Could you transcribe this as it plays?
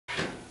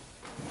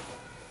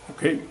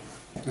Okay,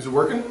 Is it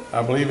working?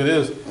 I believe it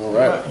is. All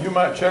right. You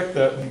might check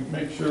that and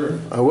make sure.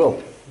 I will.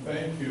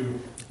 Thank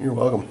you, You're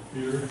welcome.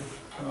 Peter.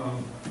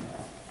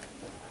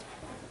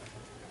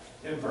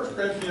 In 1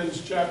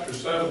 Corinthians chapter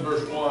 7,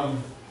 verse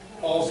 1,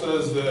 Paul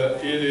says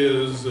that it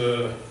is,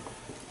 he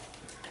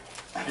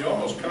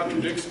almost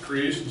contradicts the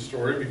creation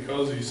story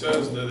because he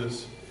says that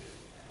it's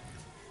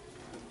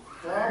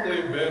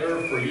probably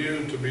better for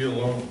you to be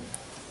alone,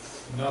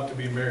 not to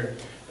be married.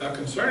 Now,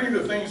 concerning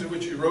the things in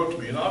which he wrote to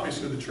me, and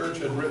obviously the church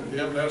had written to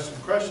him and asked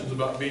some questions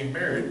about being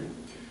married,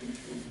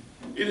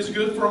 it is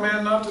good for a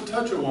man not to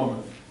touch a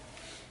woman.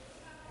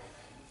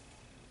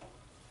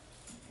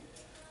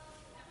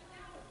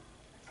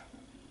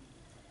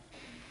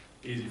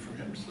 Easy for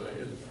him to say,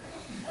 isn't it?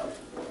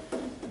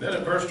 Then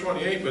in verse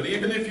 28, but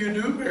even if you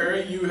do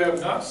marry, you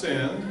have not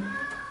sinned.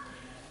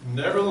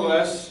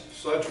 Nevertheless,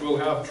 such will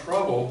have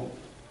trouble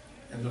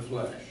in the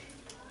flesh.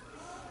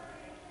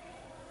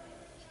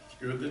 It's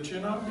good that you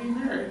not be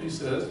married, he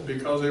says,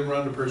 because they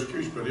run to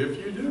persecution. But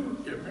if you do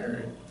get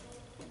married,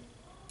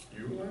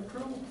 you will have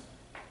trouble.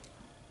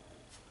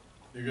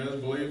 You guys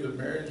believe that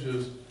marriage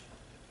is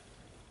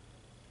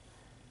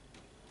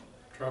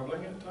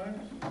troubling at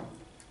times?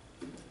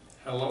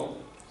 Hello?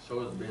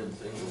 So is being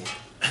single.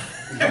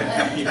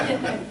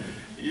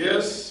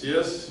 Yes,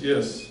 yes,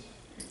 yes.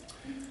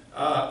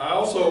 I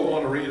also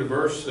want to read a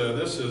verse.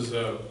 This is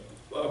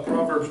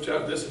Proverbs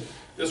chapter.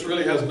 This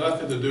really has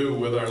nothing to do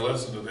with our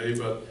lesson today,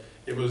 but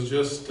it was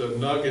just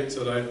nuggets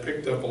that I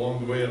picked up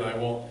along the way, and I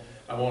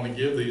want to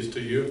give these to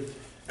you.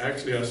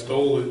 Actually, I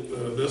stole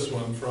this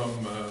one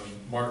from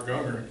Mark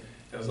Gungor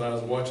as I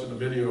was watching the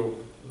video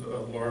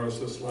of Laura's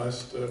this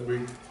last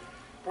week.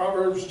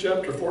 Proverbs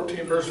chapter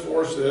 14, verse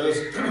 4 says,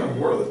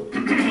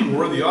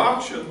 where the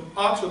oxen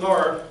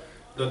are,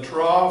 the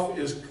trough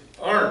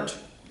aren't.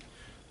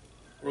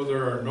 Where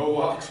there are no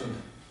oxen,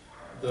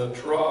 the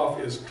trough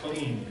is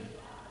clean.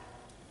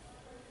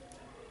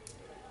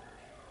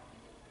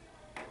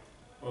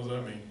 What does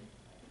that mean?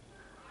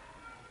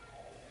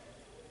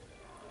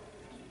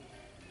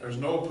 There's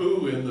no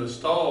poo in the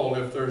stall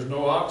if there's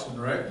no oxen,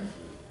 right?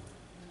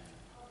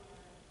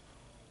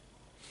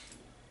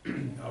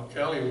 Now,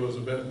 Kelly was a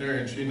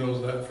veterinarian, she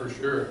knows that for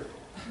sure.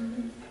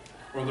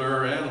 Where there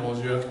are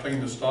animals, you have to clean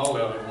the stall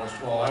out every once in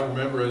a while. I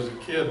remember as a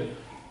kid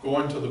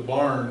going to the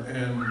barn,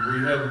 and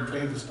we hadn't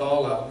cleaned the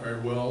stall out very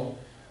well,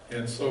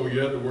 and so you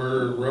had to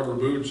wear rubber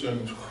boots,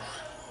 and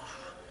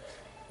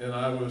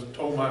I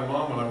told my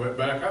mom when I went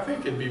back, I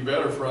think it'd be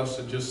better for us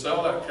to just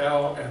sell that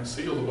cow and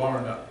seal the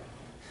barn up.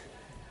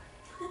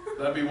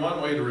 That'd be one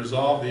way to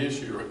resolve the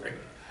issue, right?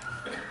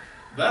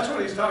 That's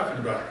what he's talking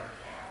about.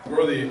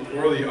 Where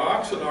the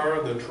oxen are,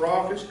 the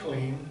trough is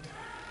clean,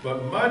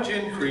 but much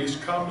increase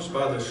comes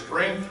by the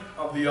strength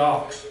of the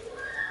ox.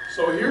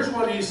 So here's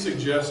what he's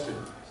suggesting,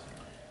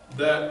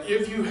 that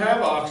if you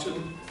have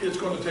oxen, it's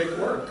going to take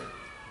work.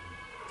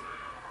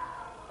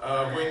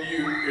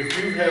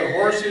 If you have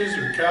horses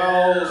or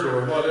cows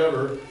or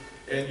whatever,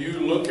 and you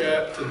look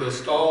at the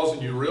stalls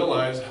and you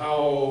realize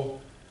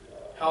how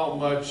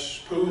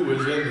much poo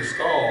is in the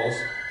stalls,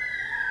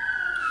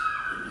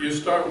 you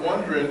start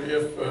wondering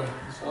if, it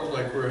sounds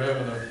like we're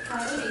having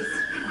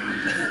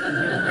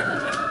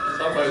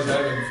somebody's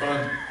having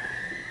fun.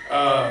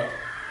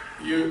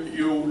 You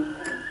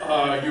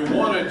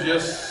want to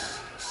just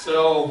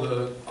sell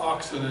the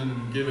oxen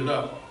and give it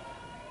up.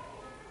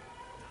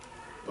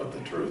 But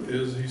the truth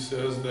is, he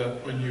says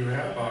that when you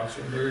have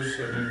oxen, there's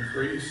an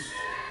increase,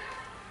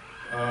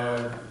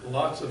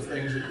 lots of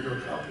things that you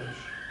accomplish.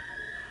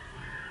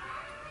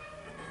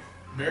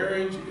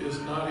 Marriage is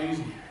not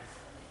easy.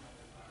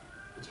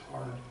 It's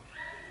hard.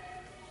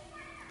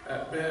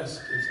 At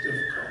best, it's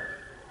difficult.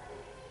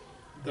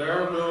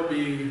 There will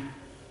be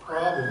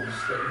problems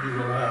that you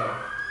will have.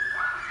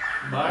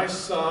 My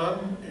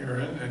son,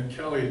 Aaron, and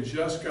Kelly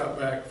just got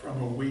back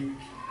from a week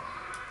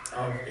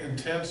of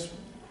intense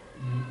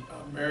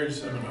marriage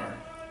seminar.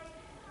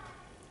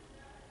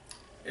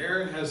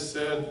 Aaron has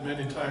said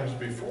many times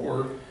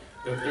before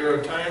that there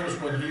are times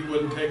when he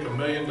wouldn't take $1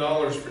 million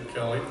for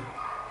Kelly.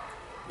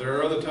 There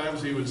are other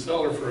times he would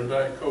sell her for a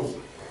Diet Coke.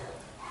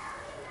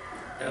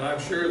 And I'm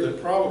sure that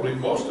probably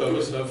most of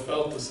us have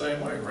felt the same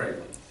way, right?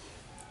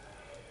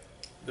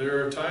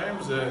 There are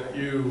times that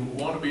you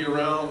want to be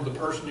around the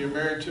person you're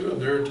married to,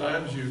 and there are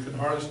times you can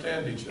hardly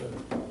stand each other.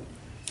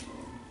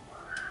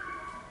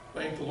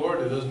 Thank the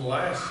Lord it doesn't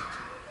last.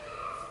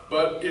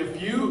 But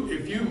if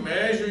you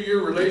measure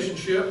your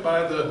relationship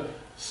by the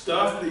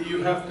stuff that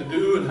you have to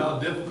do and how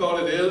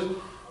difficult it is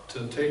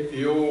to take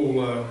the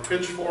old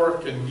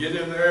pitchfork and get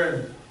in there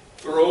and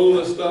throw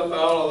the stuff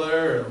out of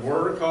there and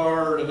work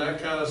hard and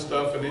that kind of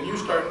stuff, and then you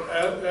start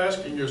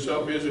asking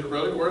yourself, is it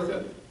really worth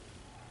it?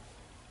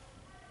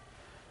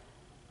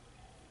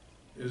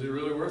 Is it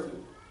really worth it?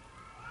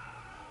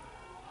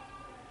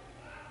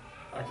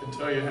 I can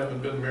tell you, having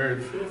been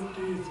married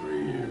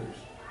 53 years,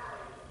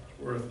 it's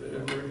worth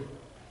every day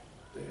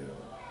of it.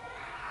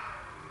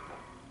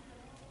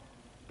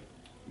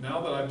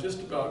 Now that I've just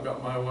about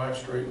got my wife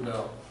straightened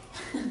out,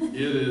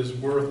 it is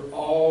worth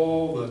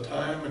all the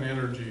time and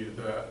energy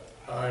that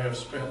I have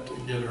spent to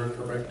get her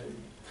corrected.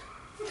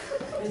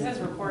 This is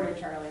recorded,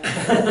 Charlie.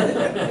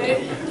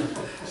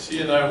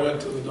 She and I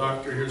went to the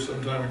doctor here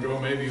some time ago.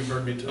 Maybe you've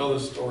heard me tell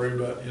this story,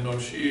 but you know,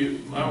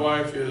 my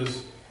wife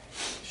is,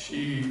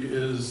 she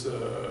is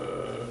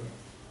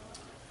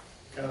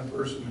kind of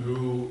person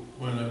who,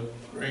 when a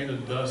grain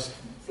of dust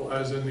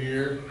flies in the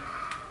air,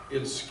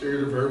 it's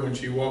scared of her. When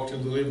she walked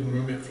into the living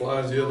room, it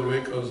flies the other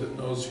way because it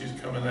knows she's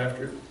coming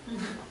after it.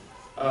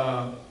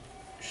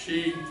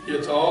 She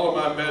gets all of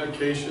my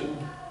medication.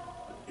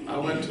 I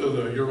went to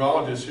the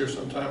urologist here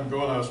some time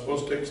ago, and I was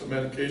supposed to take some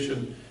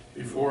medication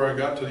before I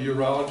got to the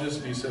urologist,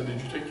 and he said, "Did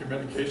you take your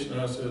medication?"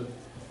 And I said,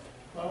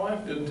 "My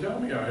wife didn't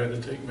tell me I had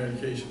to take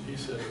medication." He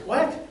said,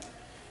 "What?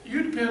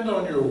 You depend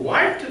on your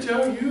wife to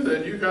tell you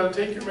that you got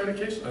to take your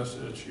medication?" I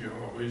said, "She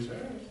always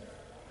has.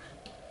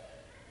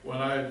 When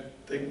I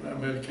take my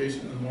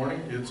medication in the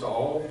morning, it's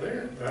all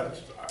there."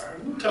 I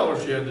didn't tell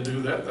her she had to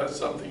do that. That's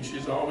something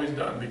she's always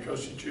done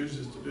because she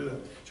chooses to do that.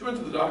 She went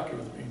to the doctor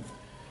with me,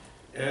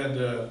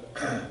 and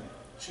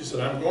she said,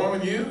 "I'm going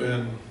with you,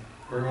 and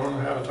we're going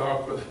to have a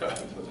talk with the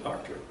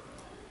doctor."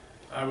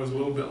 I was a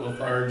little bit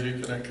lethargic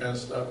and that kind of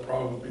stuff,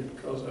 probably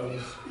because I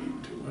was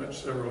eating too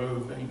much, several other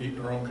things, eating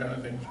the wrong kind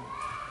of things.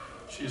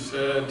 She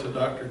said to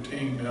Dr.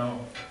 Ting, "Now,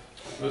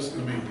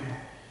 listen to me,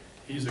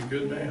 he's a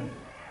good man.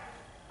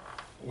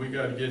 We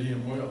got to get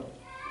him well."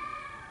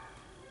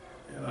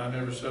 And I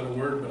never said a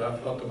word, but I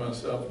thought to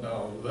myself,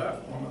 now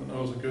that woman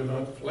knows a good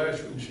hunk of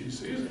flesh when she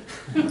sees it.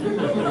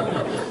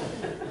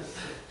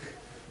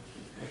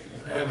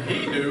 And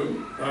he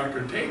knew,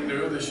 Dr. Ting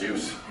knew, that she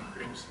was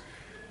serious.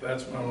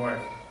 That's my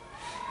wife.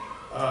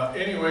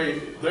 Anyway,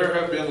 there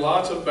have been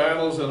lots of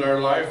battles in our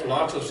life,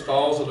 lots of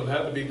stalls that have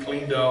had to be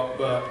cleaned out,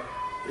 but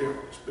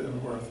it's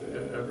been worth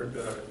it, every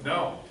bit of it.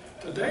 Now,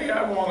 today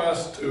I want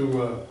us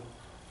to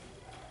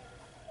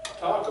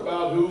talk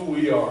about who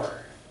we are.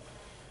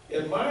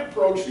 In my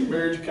approach to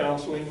marriage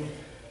counseling,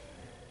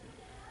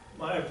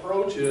 my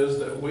approach is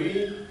that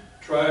we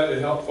try to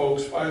help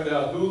folks find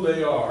out who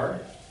they are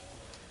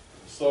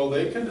so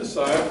they can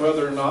decide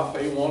whether or not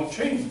they want to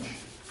change.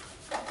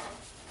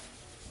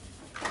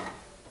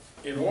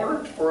 In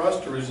order for us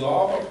to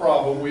resolve a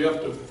problem, we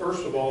have to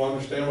first of all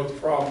understand what the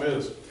problem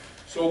is.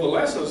 So the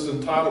lesson is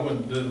entitled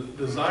 "When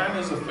Design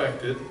is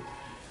Affected."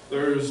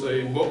 There's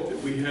a book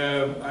that we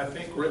have, I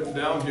think, written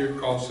down here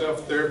called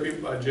Self-Therapy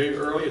by Jay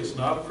Early. It's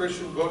not a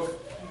Christian book.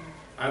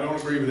 I don't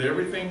agree with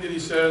everything that he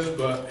says,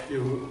 but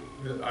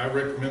I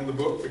recommend the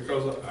book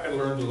because I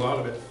learned a lot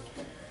of it.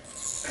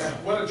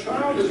 When a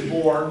child is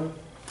born,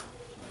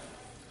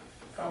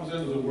 comes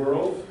into the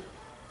world,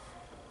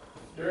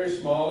 Jerry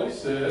Smalley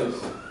says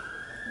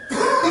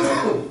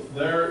that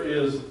there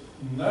is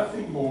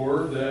nothing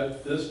more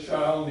that this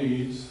child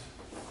needs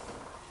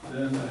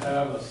than to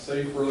have a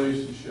safe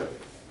relationship.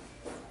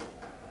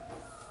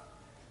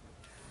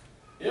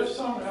 If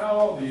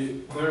somehow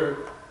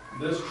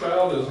this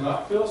child does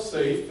not feel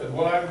safe, and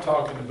what I'm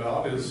talking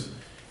about is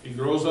he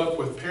grows up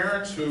with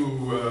parents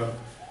who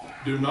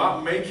do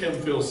not make him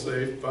feel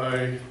safe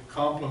by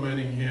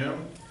complimenting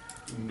him,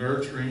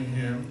 nurturing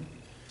him,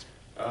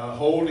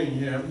 holding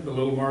him, the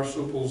little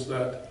marsupials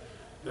that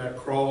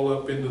crawl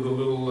up into the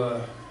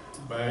little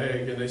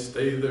bag and they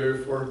stay there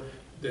for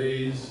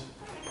days.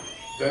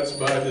 That's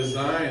by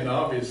design,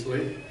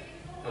 obviously.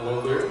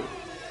 Hello there.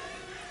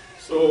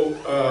 So,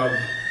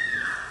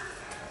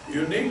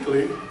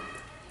 uniquely,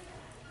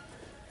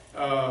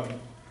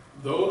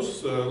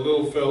 those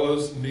little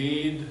fellas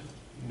need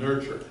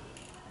nurture.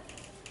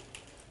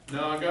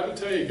 Now, I got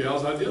to tell you,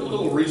 gals, I did a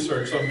little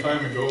research some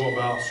time ago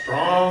about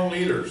strong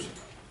leaders.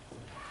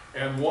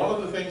 And one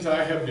of the things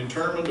I have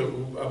determined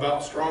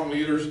about strong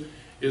leaders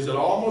is that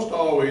almost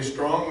always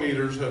strong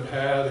leaders have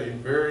had a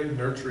very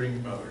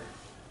nurturing mother.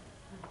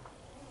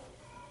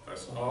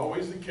 That's not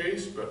always the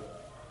case,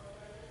 but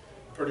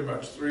pretty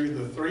much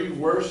the three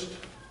worst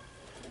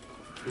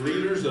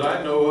leaders that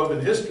I know of in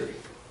history: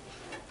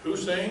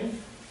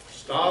 Hussein,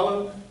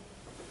 Stalin,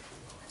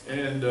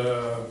 and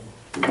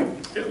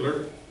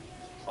Hitler.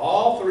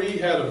 All three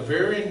had a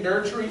very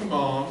nurturing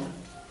mom,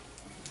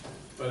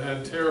 but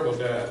had terrible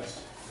dads.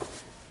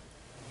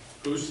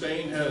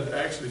 Hussein had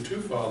actually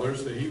two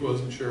fathers that he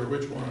wasn't sure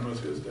which one was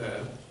his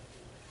dad.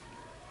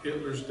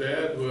 Hitler's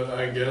dad would,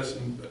 I guess,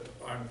 and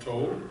I'm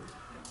told,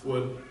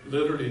 would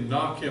literally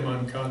knock him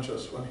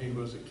unconscious when he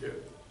was a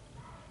kid.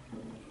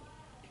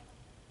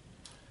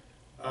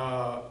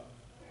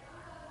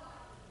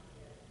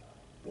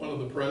 One of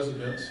the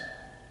presidents,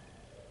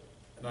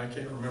 and I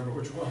can't remember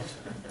which one,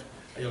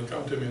 he'll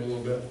come to me in a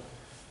little bit.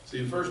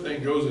 See, the first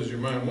thing goes is your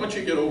mind. Once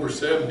you get over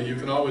 70, you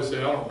can always say,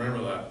 "I don't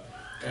remember that."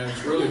 And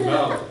it's really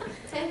valid.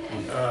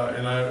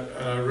 And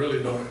I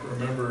really don't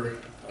remember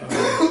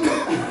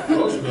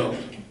Roosevelt,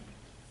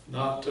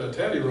 not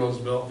Teddy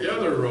Roosevelt, the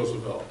other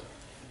Roosevelt.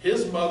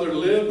 His mother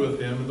lived with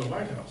him in the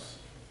White House.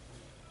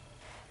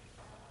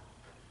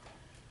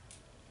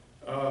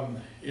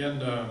 In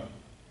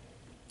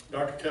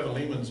Dr. Kevin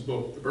Lehman's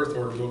book, the Birth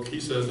Order book, he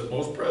says that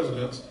most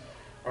presidents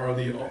are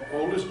the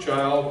oldest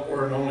child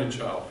or an only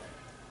child.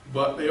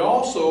 but they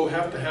also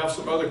have to have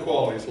some other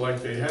qualities,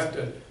 like they have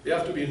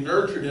to be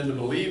nurtured into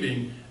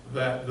believing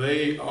that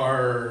they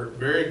are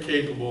very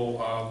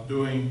capable of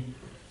doing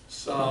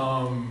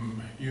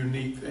some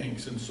unique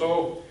things. And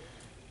so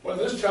when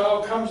this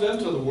child comes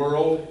into the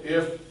world,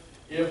 if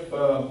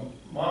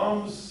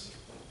moms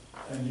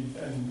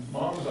and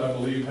moms, I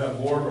believe, have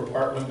more of a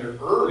part when they're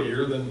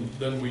earlier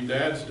than we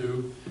dads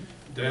do.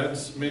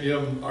 Dads, many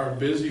of them are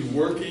busy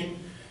working,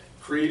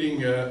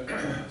 creating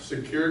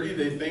security,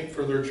 they think,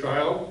 for their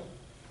child.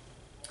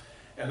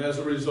 And as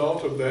a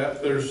result of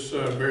that, there's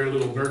very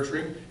little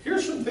nurturing.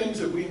 Here's some things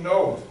that we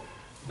know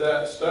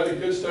that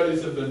good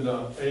studies have been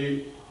done.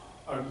 A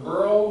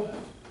girl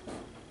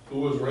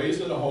who was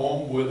raised in a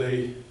home with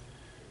a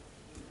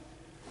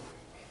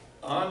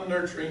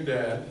unnurturing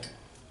dad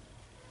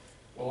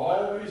will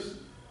always,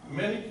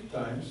 many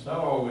times, not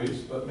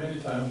always, but many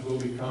times will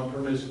become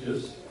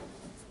promiscuous.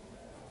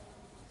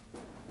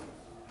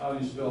 How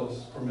do you spell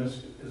this,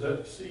 promiscuous? Is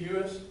that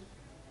C-U-S?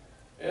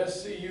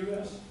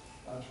 S-C-U-S?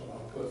 That's what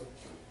I'll put.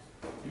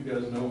 You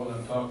guys know what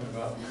I'm talking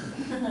about.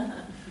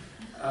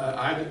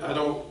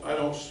 I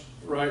don't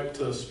write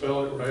to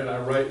spell it right. I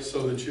write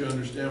so that you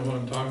understand what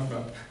I'm talking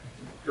about.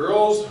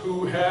 Girls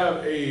who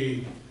have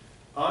a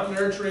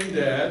unnurturing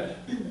dad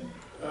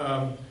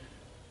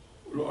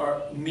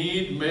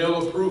need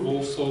male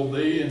approval, so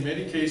they, in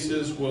many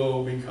cases,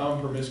 will become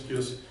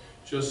promiscuous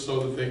just so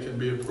that they can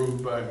be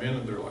approved by men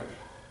in their life.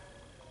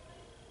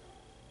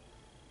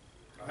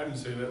 I didn't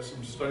say that.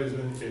 Some studies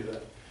indicate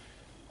that.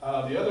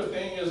 The other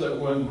thing is that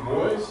when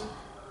boys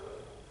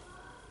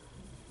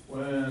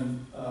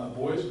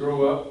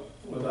grow up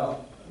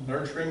without a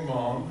nurturing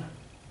mom,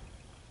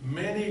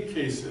 many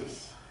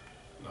cases,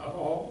 not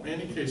all,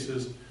 many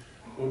cases,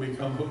 will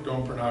become hooked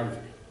on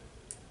pornography.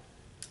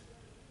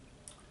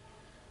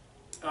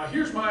 Now,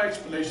 here's my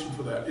explanation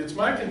for that. It's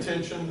my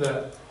contention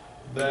that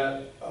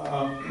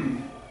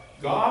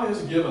God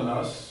has given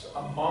us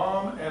a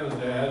mom and a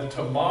dad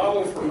to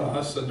model for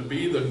us and to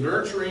be the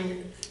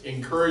nurturing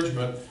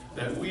encouragement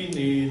that we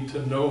need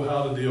to know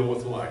how to deal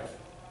with life.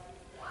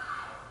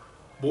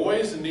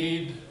 Boys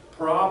need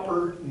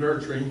proper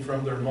nurturing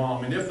from their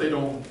mom, and if they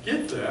don't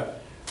get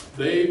that,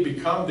 they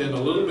become then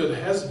a little bit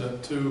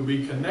hesitant to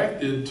be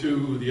connected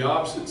to the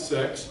opposite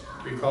sex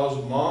because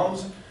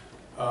moms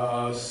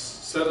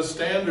set a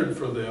standard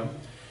for them.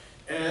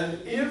 And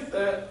if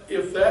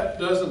that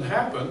doesn't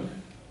happen,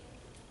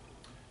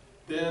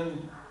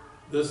 then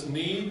this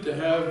need to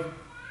have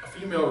a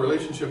female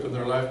relationship in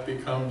their life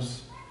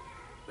becomes,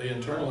 they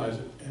internalize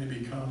it, and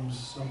it becomes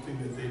something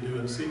that they do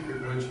in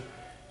secret, which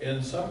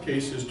in some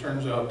cases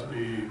turns out to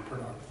be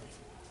pornography.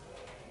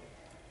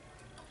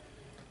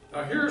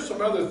 Now, here are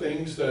some other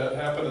things that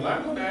happen, and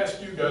I'm going to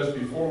ask you guys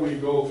before we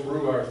go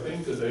through our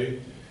thing today,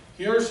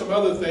 here are some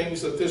other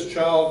things that this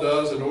child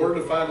does in order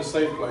to find a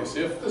safe place.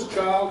 If this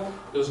child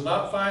does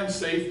not find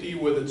safety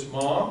with its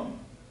mom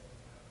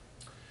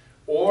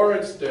or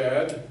its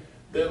dad,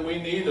 then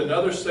we need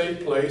another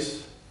safe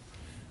place.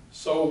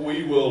 So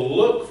we will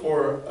look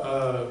for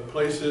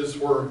places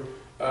where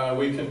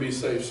we can be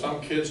safe.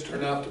 Some kids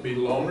turn out to be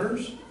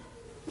loners.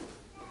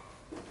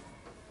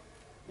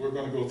 We're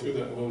going to go through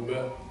that in a little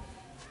bit.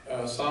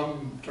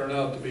 Some turn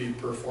out to be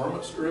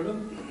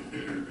performance-driven.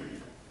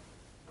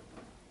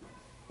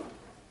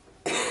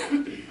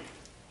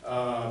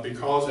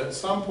 Because at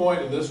some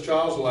point in this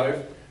child's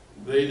life,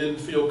 they didn't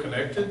feel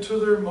connected to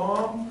their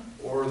mom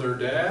or their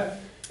dad,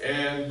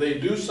 and they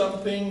do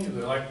something,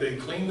 like they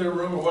clean their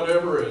room or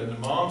whatever, and the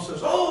mom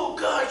says, "Oh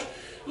gosh,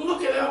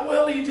 look at how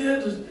well he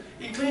did.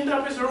 He cleaned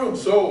up his room."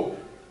 So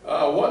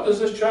what does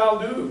this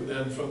child do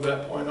then from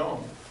that point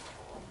on?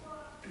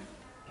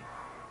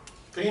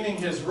 Cleaning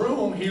his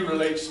room, he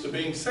relates to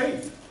being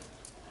safe.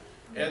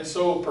 And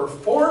so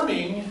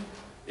performing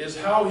is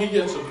how he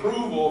gets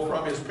approval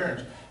from his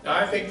parents. Now,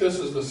 I think this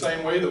is the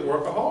same way that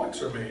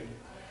workaholics are made.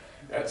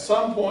 At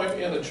some point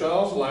in a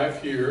child's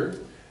life here,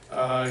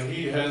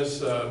 he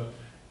has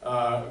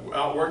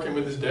out working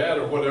with his dad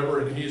or whatever,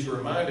 and he's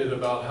reminded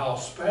about how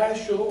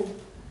special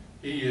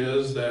he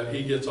is that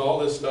he gets all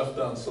this stuff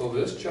done. So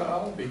this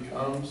child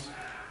becomes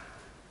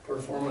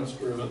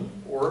performance-driven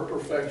or a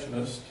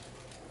perfectionist.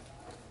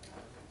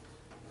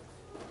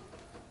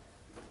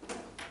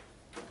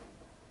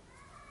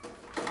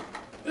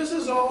 This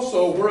is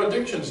also where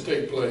addictions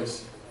take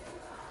place.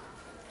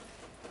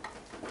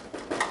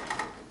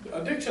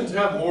 Addictions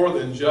have more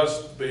than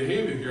just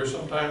behavior here.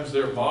 Sometimes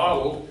they're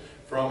modeled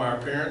from our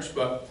parents,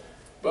 but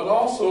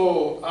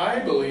also I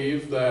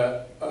believe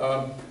that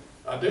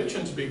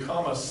addictions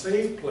become a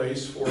safe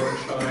place for a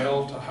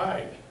child to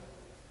hide.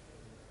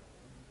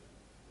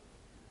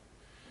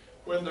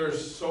 When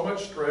there's so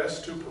much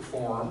stress to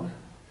perform,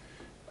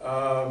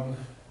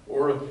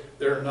 or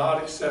they're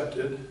not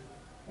accepted.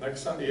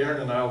 Next Sunday,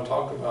 Aaron and I will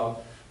talk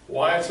about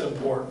why it's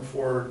important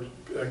for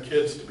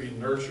kids to be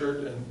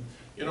nurtured. And,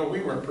 you know,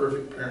 we weren't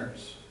perfect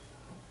parents.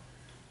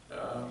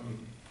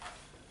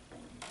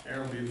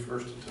 Aaron will be the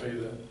first to tell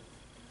you that.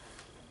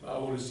 My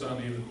oldest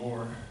son even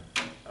more.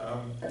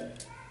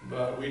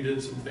 But we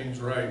did some things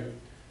right.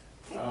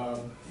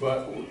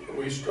 But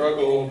we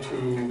struggle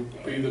to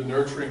be the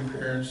nurturing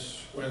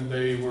parents when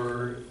they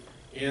were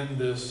in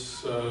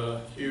this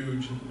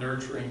huge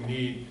nurturing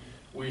need.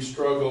 We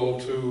struggle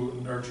to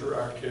nurture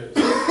our kids.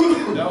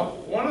 Now,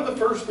 one of the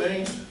first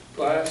things,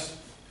 class,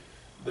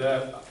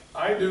 that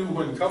I do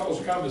when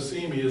couples come to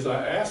see me is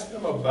I ask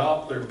them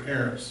about their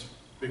parents.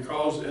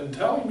 Because in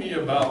telling me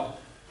about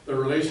the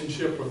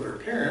relationship with their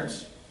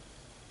parents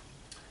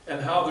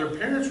and how their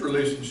parents'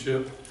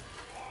 relationship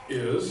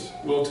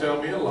will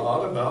tell me a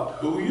lot about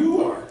who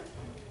you are.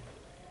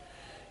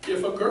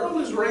 If a girl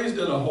is raised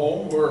in a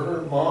home where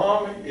her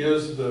mom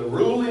is the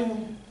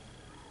ruling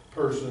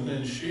person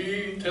and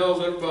she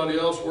tells everybody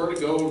else where to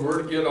go and where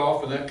to get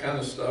off and that kind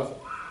of stuff,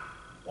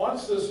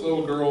 what's this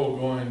little girl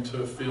going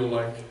to feel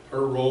like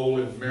her role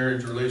in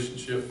marriage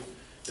relationship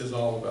is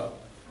all about?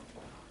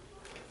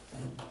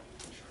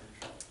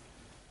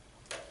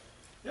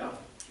 Yeah,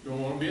 you're going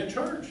to want to be in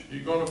charge.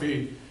 You're going to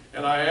be,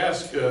 and I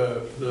ask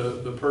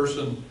the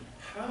person,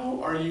 how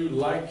are you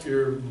like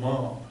your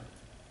mom?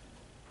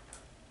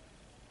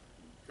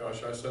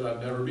 Gosh, I said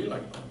I'd never be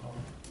like my mom.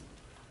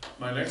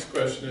 My next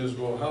question is,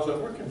 well, how's that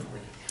working for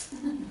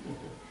you?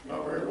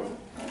 Not very well.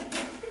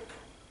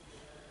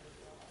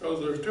 Because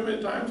there's too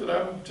many times that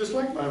I'm just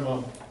like my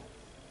mom.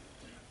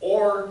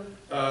 Or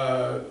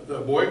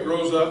the boy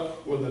grows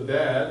up with a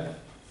dad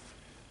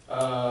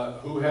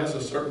who has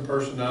a certain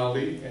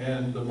personality,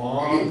 and the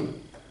mom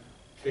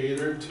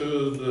catered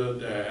to the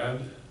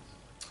dad,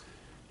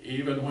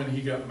 even when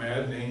he got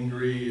mad and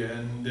angry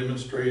and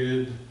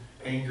demonstrated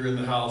anger in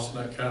the house and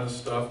that kind of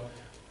stuff.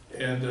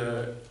 And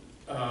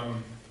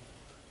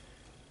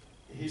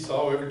he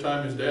saw every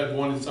time his dad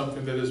wanted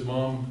something that his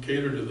mom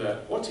catered to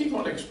that. What's he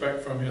going to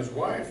expect from his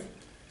wife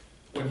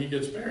when he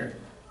gets married?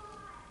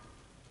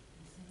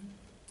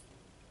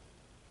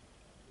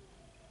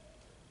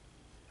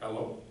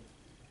 Hello?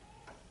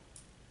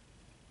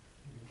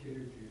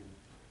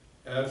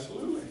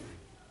 Absolutely.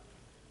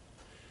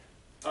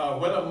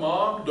 When a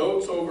mom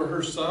dotes over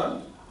her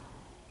son,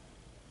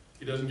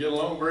 he doesn't get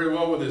along very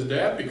well with his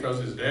dad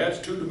because his dad's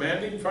too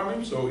demanding from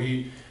him, so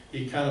he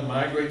kind of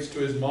migrates to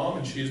his mom,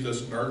 and she's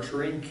this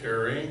nurturing,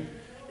 caring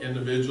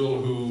individual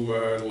who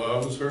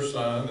loves her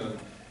son,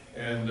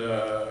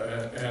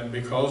 and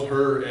because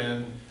her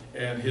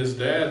and his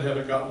dad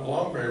haven't gotten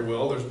along very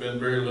well, there's been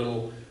very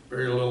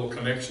little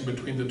connection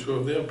between the two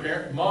of them.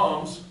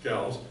 Moms,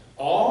 gals,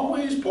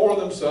 always pour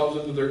themselves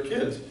into their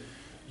kids.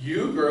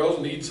 You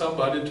girls need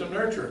somebody to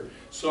nurture.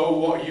 So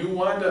what you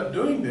wind up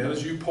doing then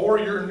is you pour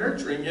your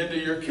nurturing into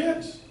your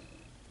kids.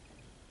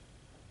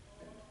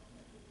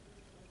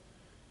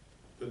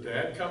 The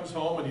dad comes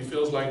home and he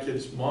feels like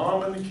it's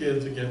mom and the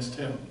kids against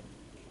him.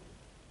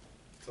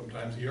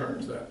 Sometimes he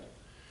earns that.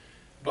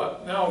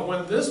 But now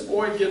when this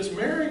boy gets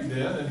married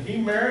then, and he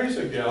marries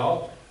a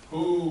gal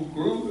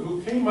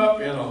who came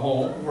up in a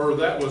home where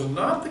that was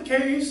not the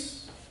case,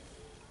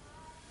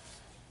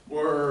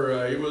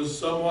 where he was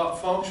somewhat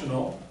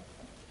functional,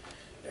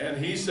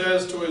 and he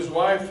says to his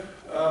wife,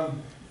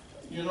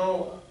 you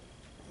know,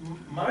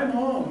 my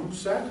mom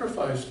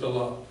sacrificed a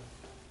lot.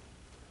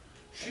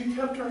 She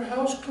kept her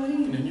house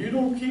clean, and you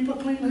don't keep a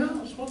clean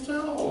house. What's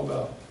that all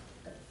about?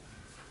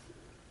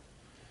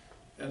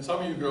 And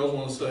some of you girls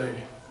want to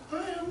say,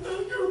 I am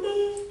not your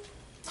mom.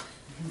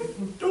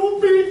 Don't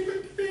be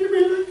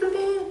like your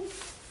mom.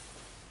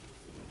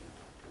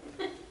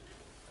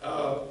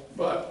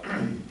 But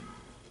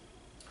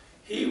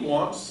he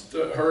wants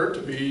her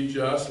to be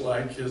just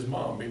like his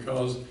mom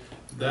because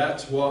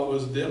that's what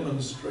was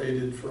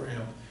demonstrated for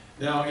him.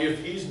 Now,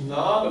 if he's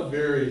not a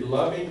very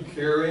loving,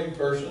 caring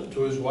person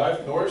to his wife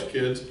nor his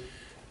kids,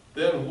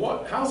 then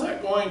how's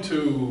that going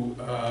to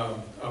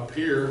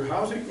appear?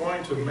 How's it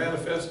going to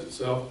manifest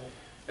itself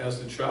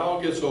as the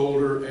child gets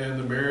older and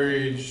the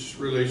marriage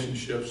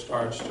relationship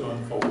starts to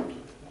unfold?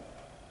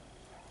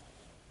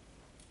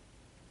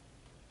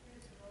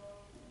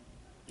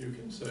 You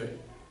can say.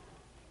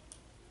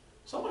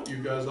 Some of you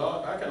guys,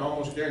 I can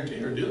almost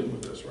guarantee, are dealing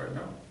with this right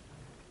now.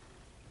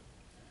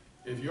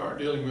 If you aren't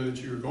dealing with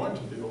it, you're going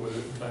to deal with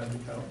it in time to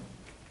come.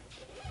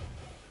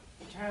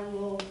 The child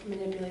will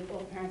manipulate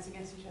both parents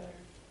against each other.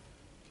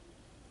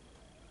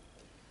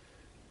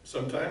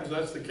 Sometimes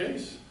that's the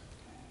case.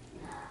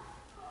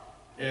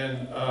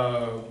 And,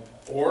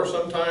 or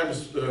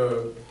sometimes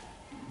the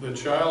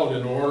child,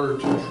 in order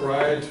to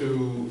try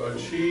to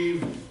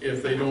achieve,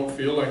 if they don't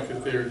feel like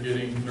that they're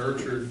getting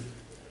nurtured,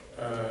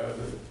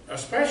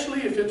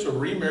 especially if it's a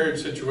remarried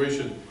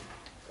situation.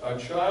 A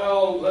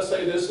child, let's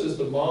say this is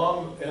the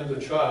mom and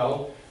the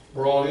child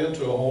brought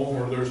into a home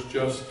where there's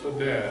just a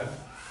dad.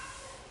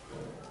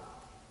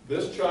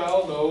 This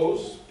child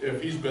knows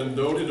if he's been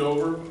doted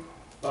over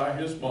by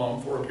his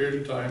mom for a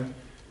period of time,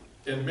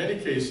 in many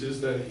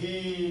cases, that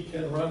he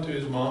can run to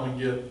his mom and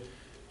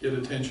get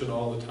attention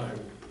all the time.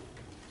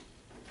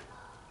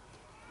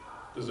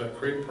 Does that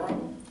create a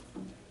problem?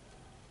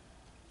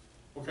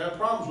 What kind of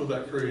problems would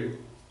that create?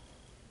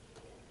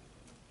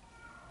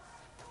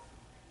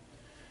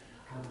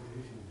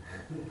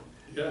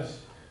 Yes.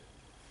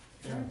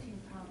 Yeah.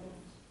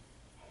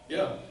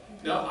 Yeah.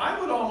 Now, I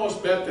would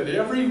almost bet that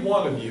every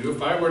one of you,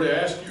 if I were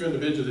to ask you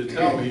individually to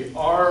tell me,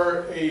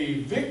 are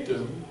a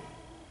victim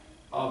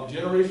of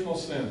generational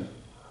sin.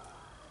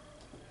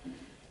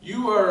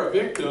 You are a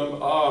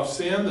victim of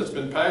sin that's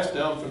been passed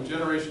down from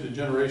generation to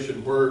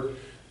generation, where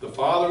the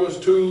father was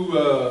too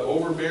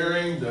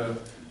overbearing, the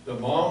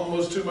mom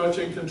was too much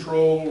in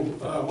control,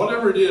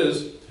 whatever it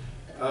is.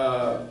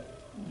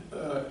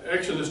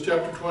 Exodus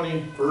chapter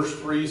 20, verse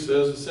 3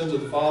 says, the sins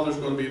of the father is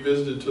going to be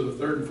visited to the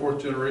third and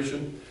fourth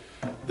generation.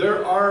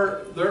 There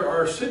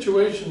are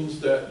situations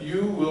that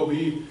you will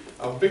be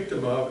a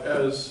victim of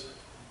as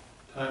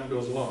time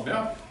goes along.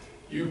 Now,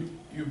 you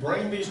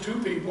bring these two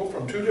people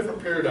from two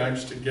different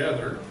paradigms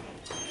together,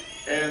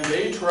 and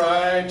they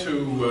try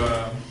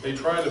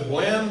to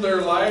blend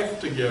their life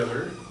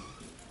together.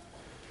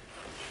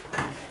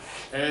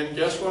 And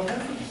guess what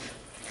happens?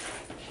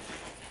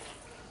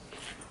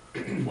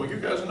 Well, you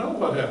guys know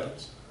what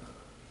happens.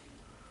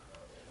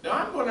 Now,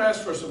 I'm going to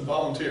ask for some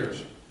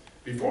volunteers.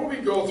 Before we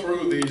go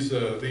through these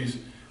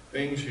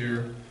things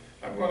here,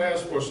 I'm going to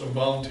ask for some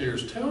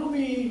volunteers.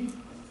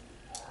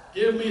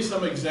 Give me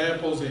some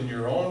examples in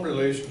your own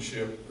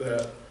relationship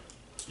that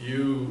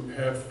you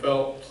have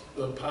felt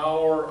the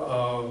power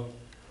of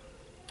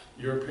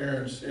your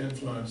parents'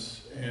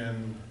 influence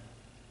in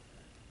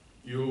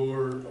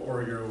your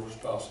or your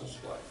spouse's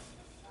life.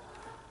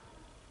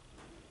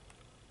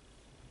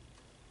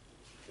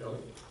 Kelly?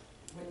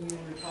 When you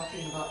were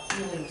talking about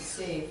feeling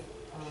safe,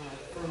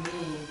 for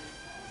me,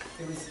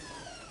 it was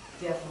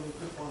definitely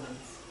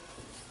performance.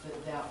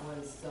 That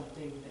was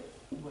something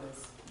that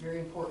was very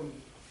important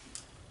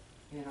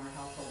in our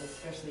household,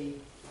 especially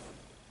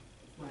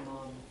my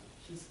mom.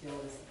 She still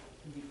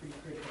can be pretty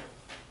critical.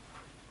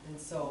 And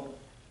so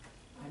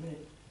I'm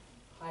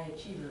a high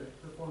achiever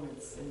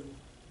performance, and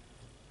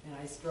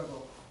I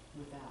struggle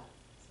with that.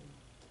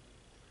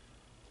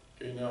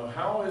 So. Okay, now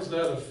how has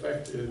that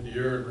affected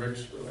your and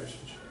Rick's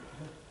relationship?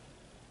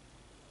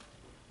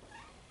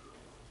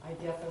 I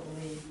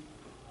definitely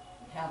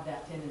have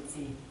that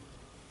tendency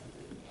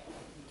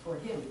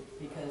toward him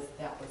because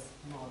that was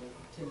modeled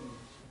to me.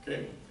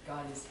 Okay.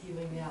 God is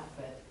healing that,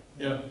 but...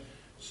 Yeah.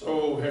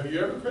 So have you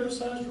ever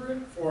criticized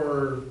Rick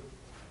for...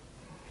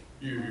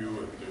 You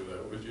wouldn't do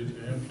that, would you, to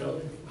him,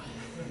 Kelly?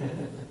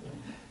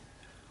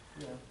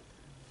 Yeah.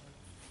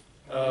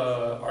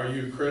 Are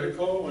you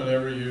critical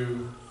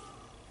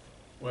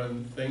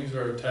when things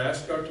are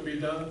tasks are to be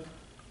done?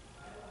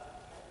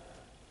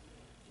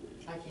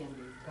 I can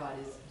be. God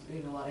is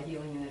doing a lot of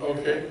healing in it.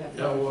 Okay.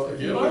 Yeah, well,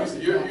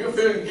 you're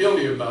feeling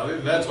guilty about it,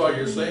 and that's why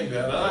you're saying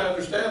that, and I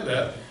understand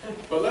that.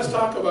 But let's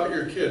talk about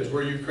your kids.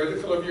 Were you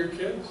critical of your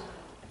kids?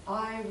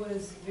 I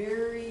was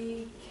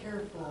very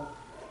careful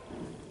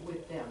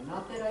with them.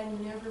 Not that I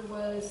never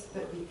was,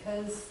 but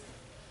because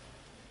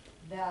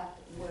that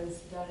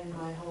was done in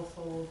my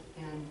household,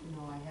 and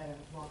I had a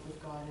walk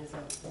with God as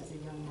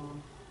a young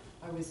mom,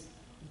 I was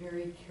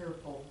very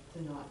careful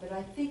to not. But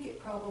I think it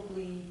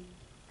probably,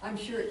 I'm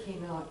sure it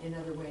came out in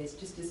other ways,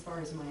 just as far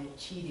as my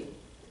cheating.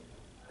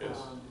 Yes.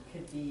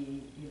 Could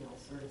be,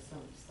 sort of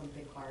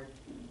something hard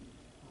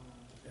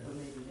for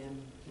maybe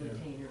them to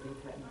obtain or be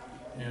threatened.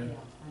 Yeah.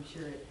 I'm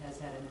sure it has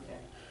had an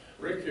effect.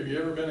 Rick, have you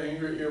ever been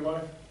angry at your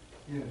wife?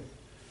 Yes.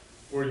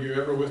 Were you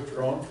ever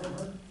withdrawn from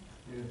her?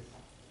 Yes.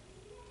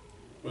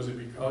 Was it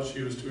because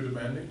she was too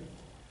demanding?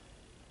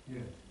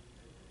 Yes.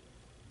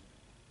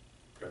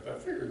 Got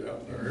that figured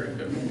out there.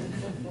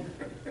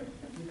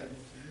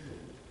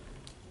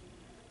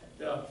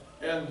 Yeah.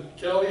 And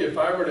Kelly,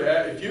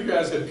 if you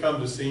guys had come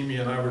to see me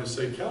and I were to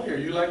say, Kelly, are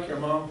you like your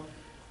mom?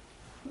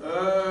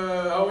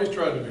 I always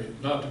tried to be,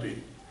 not to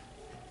be.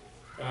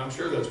 And I'm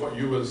sure that's what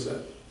you would have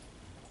said.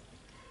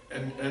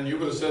 And you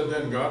would have said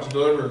then, God's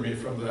delivering me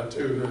from that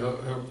too, to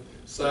help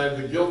side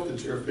the guilt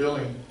that you're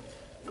feeling,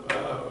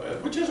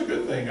 which is a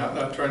good thing. I'm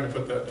not trying to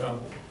put that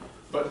down.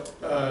 But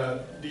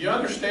do you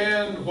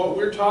understand what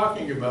we're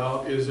talking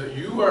about is that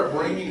you are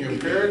bringing a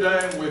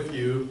paradigm with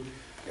you,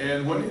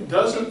 and when it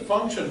doesn't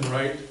function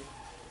right,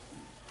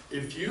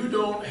 if you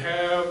don't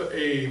have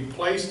a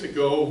place to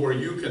go where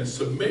you can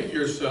submit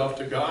yourself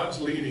to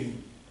God's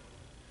leading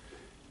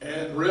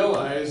and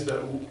realize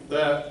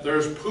that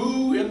there's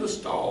poo in the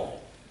stall,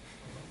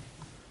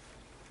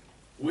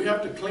 we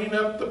have to clean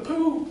up the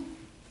poo.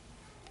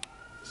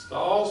 The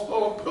stall's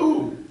full of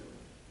poo.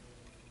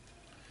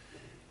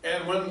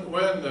 And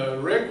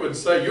when Rick would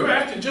say, you're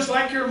acting just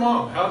like your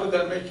mom, how did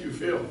that make you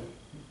feel?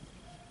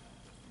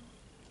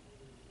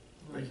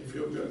 Make you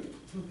feel good?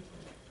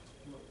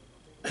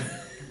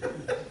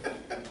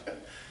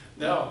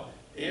 Now,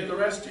 any of the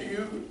rest of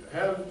you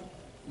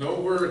know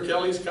where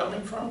Kelly's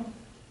coming from?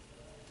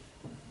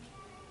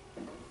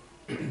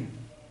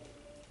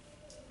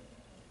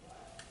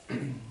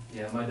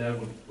 Yeah, my dad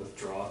would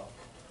withdraw.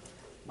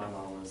 My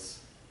mom was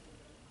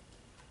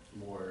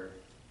more,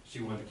 she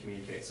wanted to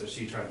communicate, so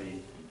she tried to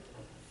be,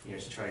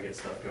 she tried to get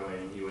stuff going,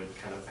 and he would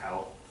kind of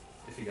pout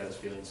if he got his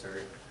feelings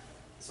hurt.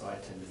 So I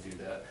tend to do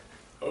that.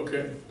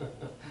 Okay.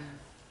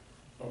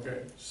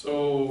 Okay.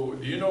 So,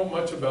 do you know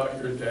much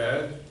about your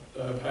dad,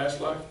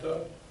 past life,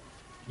 Doug?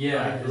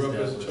 Yeah, You his grew up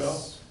dad as a was,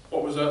 child?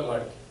 What was that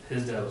like?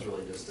 his dad was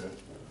really distant,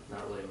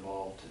 not really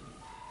involved.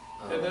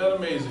 Isn't that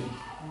amazing?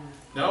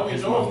 Mm. Now we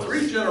His know mom of was-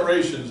 3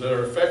 generations that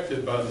are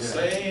affected by the Yeah.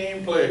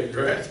 same plague,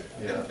 right?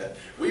 Yeah,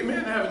 We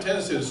men have a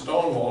tendency to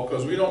stonewall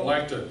because we don't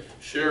like to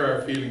share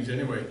our feelings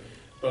anyway.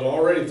 But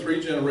already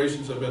 3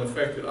 generations have been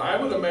affected.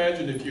 I would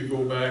imagine if you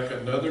go back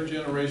another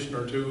generation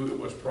or 2, it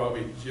was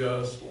probably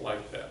just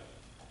like that.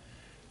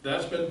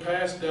 That's been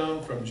passed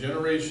down from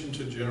generation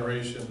to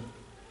generation.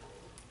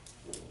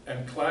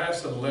 And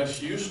class,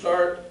 unless you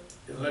start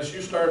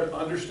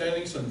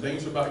understanding some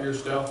things about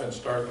yourself and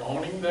start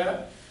owning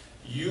that,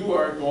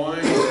 you're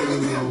going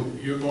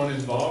to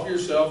involve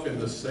yourself in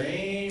the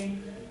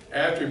same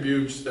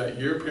attributes that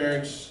your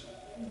parents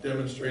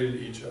demonstrated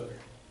to each other.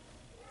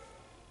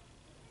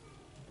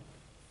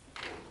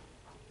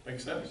 Make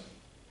sense?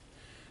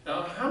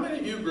 Now, how many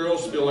of you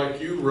girls feel like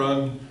you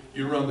run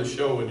the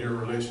show in your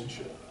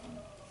relationship?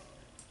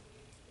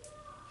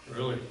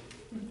 Really?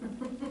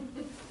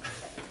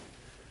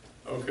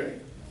 Okay,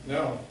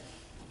 now,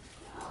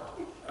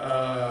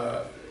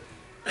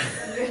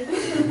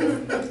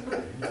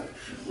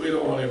 we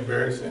don't want to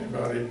embarrass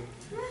anybody.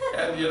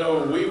 And you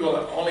know, we will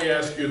only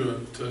ask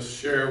you to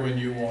share when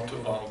you want to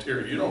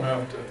volunteer. You don't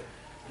have to,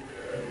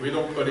 we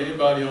don't put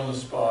anybody on the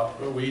spot,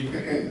 but we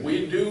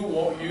do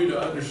want you to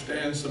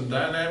understand some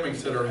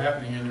dynamics that are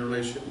happening in your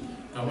relationship.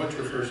 Now, what's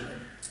your first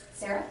name?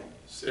 Sarah?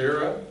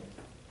 Sarah?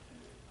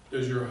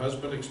 Does your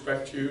husband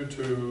expect you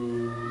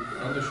to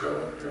run the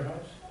show at your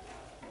house?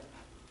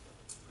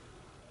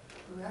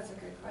 Ooh, that's a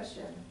good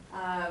question.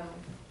 I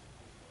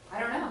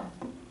don't know.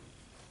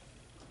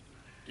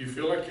 Do you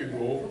feel like you go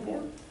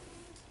overboard?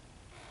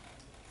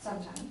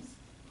 Sometimes.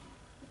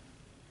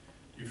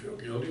 Do you feel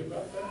guilty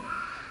about that?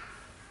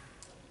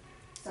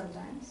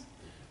 Sometimes.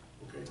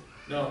 Okay.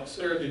 Now,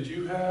 Sarah, did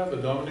you have a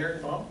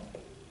domineering mom?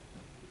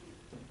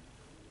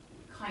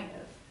 Kind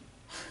of.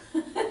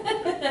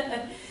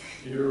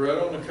 You're right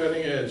on the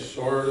cutting edge,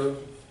 sort of,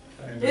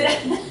 kind of.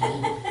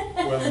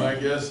 Well, my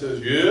guess is,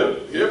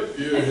 yep,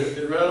 you hit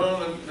it right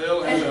on the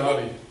nail and the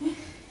howdy.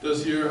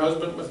 Does your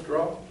husband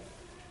withdraw?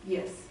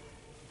 Yes.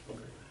 Okay.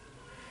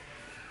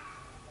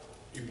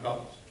 You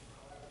pout?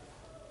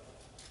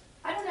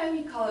 I don't know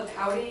if you call it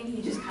pouting.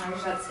 He just kind of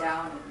shuts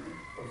down and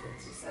Okay.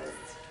 just says,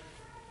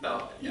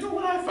 Now, you know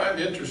what I find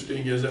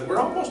interesting is that we're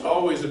almost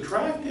always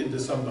attracted to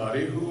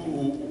somebody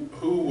who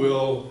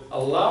will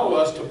allow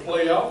us to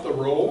play out the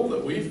role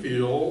that we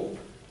feel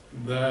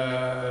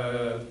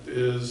that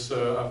is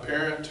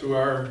apparent to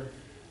our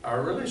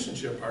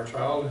relationship, our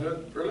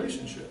childhood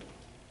relationship.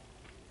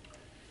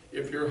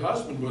 If your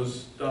husband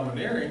was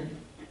domineering,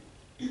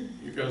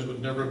 you guys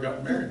would never have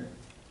gotten married.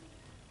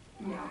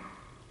 no,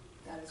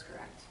 that is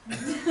correct.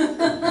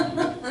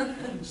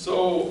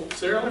 So,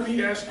 Sarah, let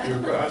me ask you,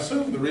 I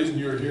assume the reason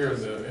you're here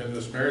in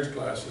this marriage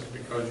class is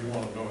because you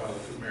want to know how to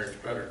do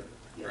marriage better,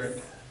 right?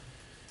 Yes.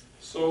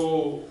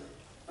 So,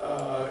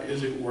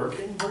 is it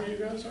working where you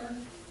guys are?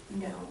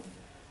 No.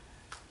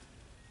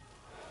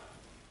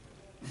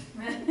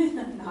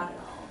 Not at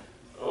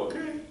all.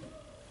 Okay.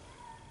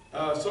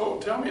 So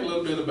tell me a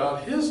little bit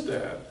about his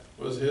dad.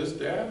 Was his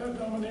dad a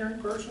domineering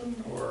person,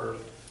 or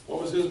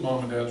what was his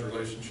mom and dad's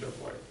relationship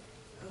like?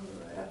 Oh,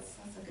 that's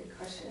a good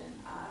question.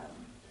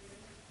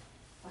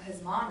 Well,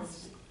 his mom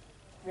is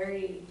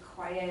very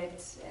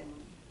quiet and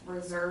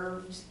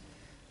reserved.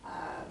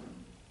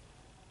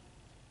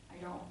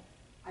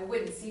 I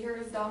wouldn't see her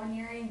as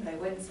domineering, but I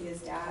wouldn't see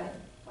his dad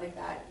like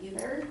that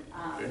either.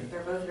 Okay.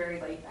 They're both very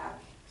laid back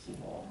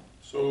people.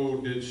 So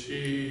did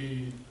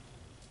she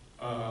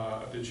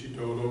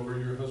dote over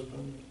your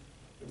husband?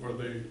 Were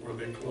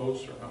they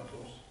close or not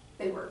close?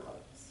 They were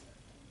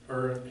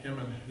close. Him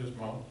and his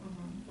mom?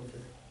 Mhm.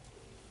 Okay.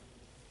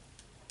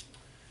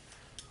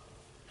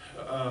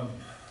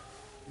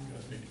 You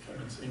guys need to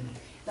come and see me.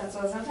 That's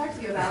what I was gonna talk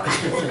to you about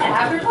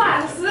after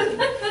class.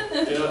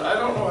 Yeah, I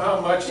don't know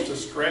how much to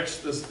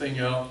stretch this thing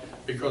out,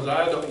 because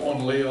I don't want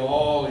to lay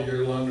all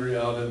your laundry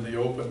out in the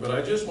open, but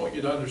I just want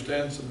you to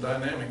understand some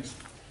dynamics.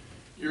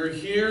 You're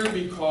here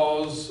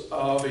because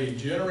of a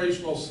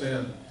generational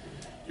sin.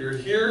 You're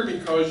here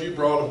because you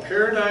brought a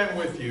paradigm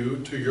with you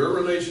to your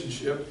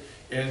relationship,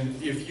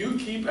 and if you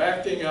keep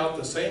acting out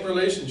the same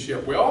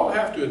relationship, we all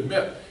have to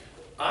admit,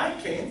 I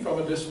came from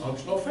a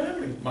dysfunctional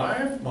family.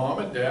 My mom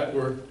and dad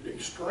were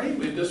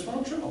extremely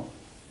dysfunctional.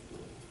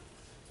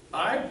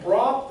 I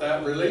brought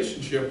that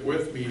relationship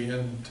with me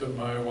into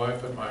my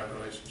wife and my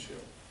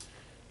relationship.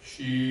 If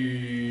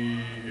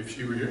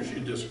she were here,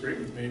 she'd disagree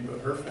with me, but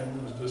her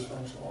family was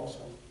dysfunctional also.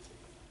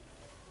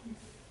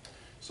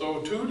 So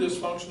 2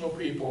 dysfunctional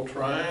people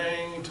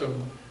trying to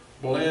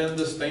blend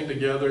this thing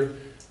together,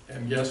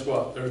 and guess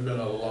what? There's been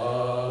a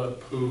lot of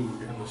poo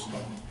in the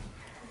stomach.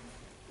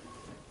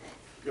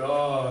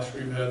 Gosh,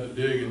 we've had to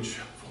dig and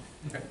shovel.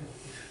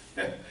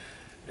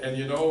 And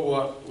you know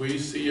what? We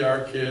see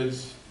our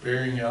kids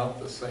bearing out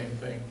the same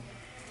thing.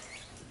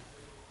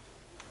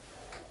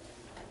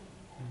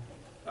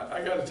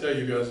 I got to tell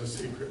you guys a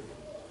secret.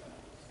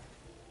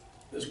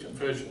 This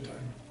confession time.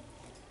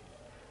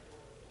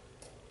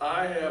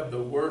 I have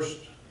the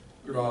worst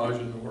garage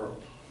in the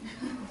world.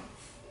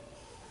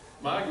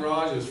 My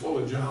garage is full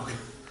of junk.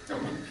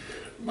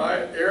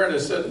 Aaron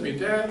has said to me,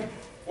 Dad,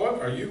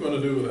 what are you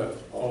gonna do with that,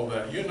 all of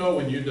that? You know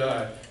when you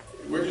die,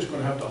 we're just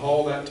gonna have to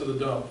haul that to the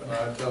dump. And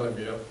I tell him,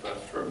 yep,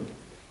 that's true.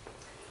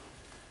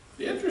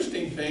 The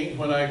interesting thing,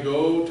 when I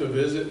go to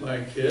visit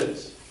my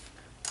kids,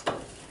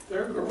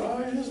 their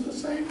garage is the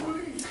same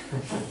way.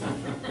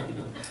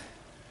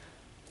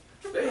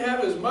 They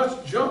have as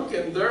much junk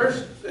in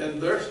theirs,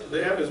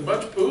 they have as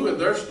much poo in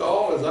their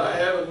stall as I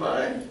have in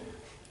mine.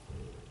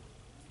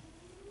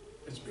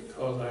 It's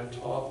because I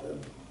taught them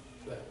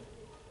that.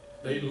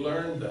 They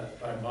learned that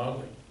by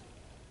modeling.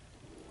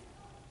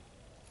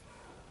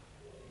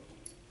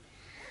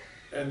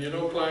 And you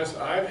know, class,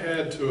 I've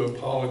had to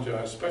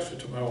apologize, especially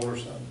to my older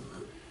son.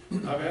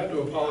 I've had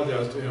to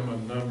apologize to him a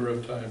number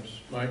of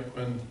times. Mike,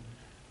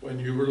 when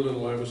you were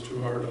little, I was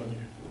too hard on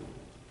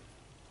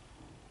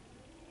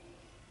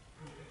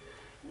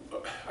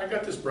you. I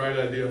got this bright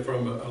idea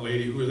from a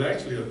lady who was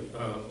actually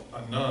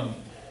a nun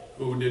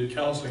who did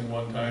counseling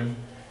one time.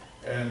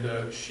 And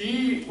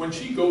when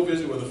she'd go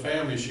visit with a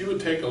family, she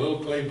would take a little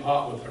clay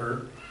pot with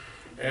her.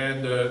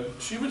 And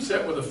she would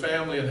sit with the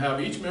family and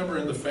have each member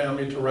in the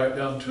family to write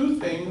down 2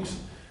 things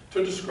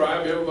to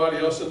describe everybody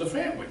else in the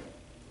family.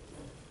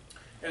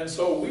 And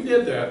so we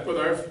did that with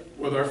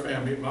our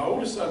family. My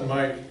oldest son,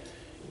 Mike,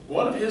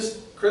 one of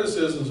his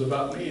criticisms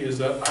about me is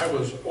that I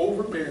was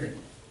overbearing.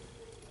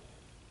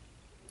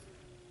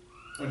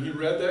 When he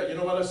read that, you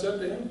know what I said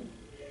to him?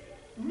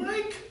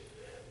 Mike,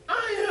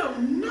 I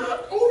am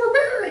not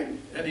overbearing.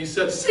 And he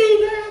said, see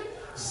that?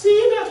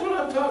 See, that's what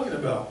I'm talking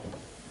about.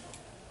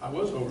 I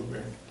was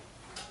overbearing.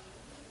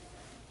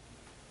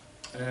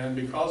 And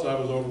because I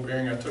was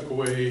overbearing, I took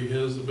away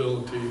his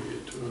ability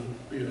to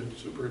be a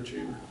super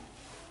achiever.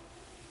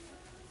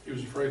 He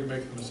was afraid to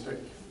make a mistake.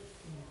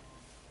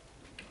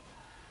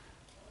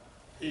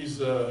 He's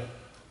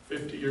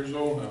 50 years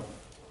old now,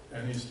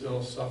 and he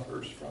still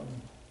suffers from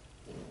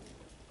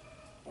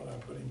what I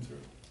put him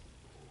through.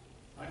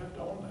 I have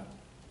to own that.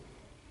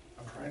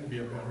 I'm trying to be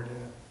a better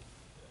dad.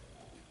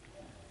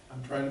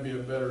 I'm trying to be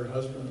a better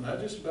husband, and I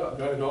just about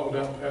got it all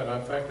down pat.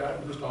 In fact,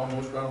 I'm just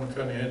almost around the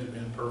cutting edge of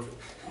being perfect.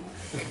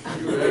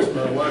 You would ask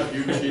my wife,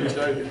 she'd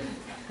tell you.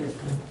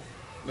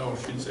 No,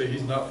 she'd say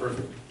he's not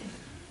perfect.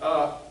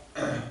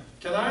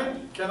 Can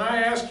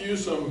I ask you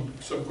some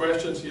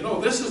questions? You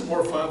know, this is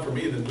more fun for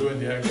me than doing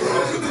the actual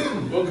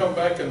lesson. We'll come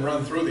back and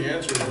run through the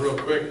answers real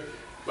quick.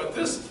 But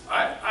this,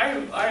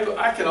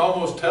 I can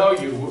almost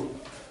tell you,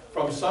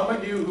 from some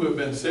of you who have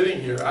been sitting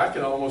here, I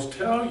can almost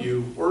tell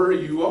you where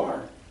you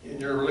are in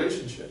your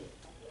relationship.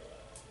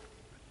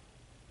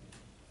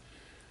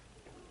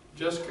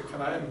 Jessica,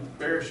 can I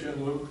embarrass you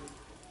and Luke?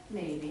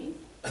 Maybe.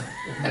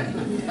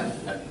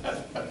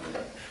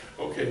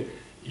 Okay.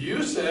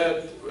 You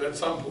said at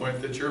some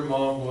point that your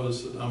mom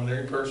was a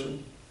domineering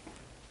person.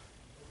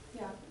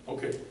 Yeah.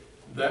 Okay.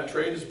 That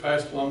trait is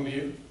passed along to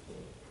you?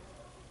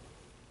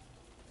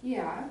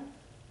 Yeah.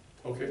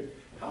 Okay.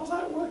 How's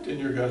that worked in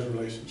your guys'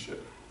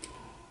 relationship?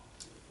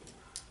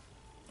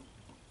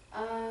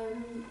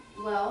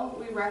 Well,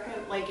 we reckon,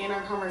 like in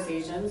our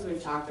conversations,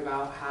 we've talked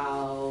about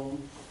how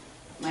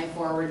my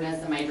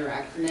forwardness and my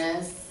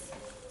directness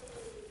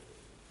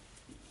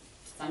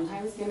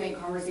sometimes can make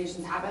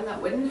conversations happen that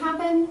wouldn't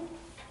happen.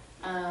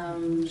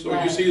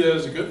 So you see that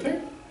as a good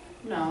thing?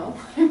 No.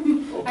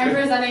 I'm Okay.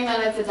 presenting that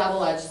it's a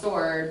double-edged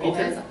sword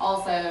because Okay.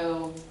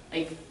 also,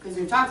 like, because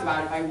we've talked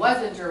about if I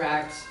wasn't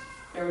direct,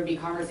 there would be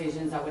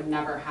conversations that would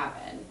never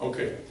happen.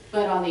 Okay.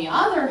 But on the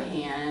other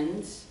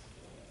hand,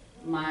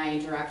 my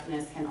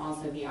directness can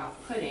also be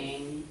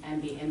off-putting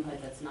and be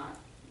input that's not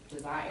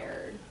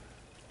desired.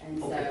 And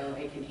so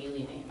Okay. it can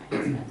alienate my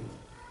husband.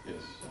 Yes.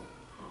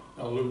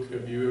 Now, Luke,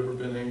 have you ever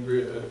been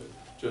angry at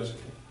Jessica?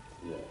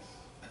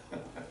 Yes.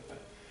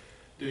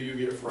 Do you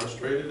get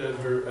frustrated at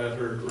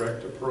her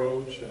direct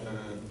approach?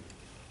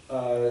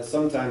 And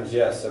Sometimes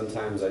yes,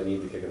 sometimes I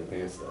need the kick in the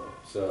pants though.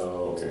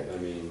 So, Okay. I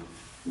mean,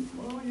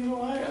 well, you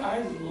know,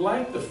 I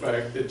like the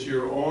fact that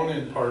you're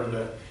owning part of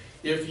that.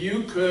 If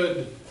you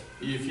could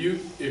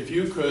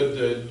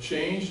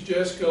change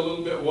Jessica a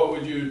little bit, what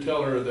would you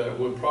tell her that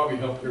would probably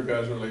help your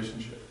guys'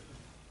 relationship?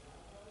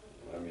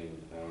 I mean,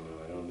 I don't know.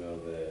 I don't know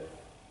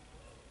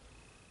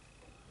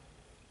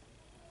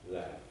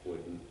that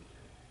wouldn't.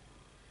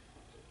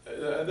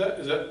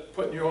 Is that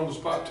putting you on the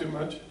spot too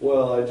much?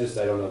 Well, I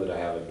don't know that I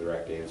have a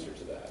direct answer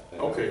to that.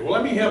 Okay, well,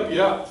 let me help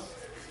you out. Go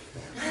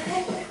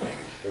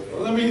for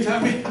it. Let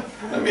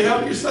me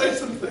help you say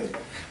something.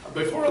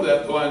 Before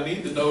that, though, I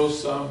need to know a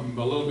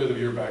little bit of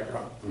your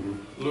background. Mhm.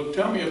 Luke,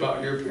 tell me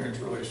about your parents'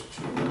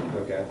 relationship.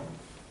 Okay.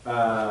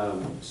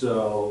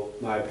 So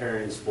my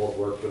parents both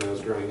worked when I was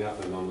growing up.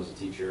 My mom was a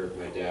teacher.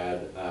 My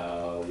dad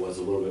was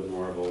a little bit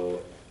more of a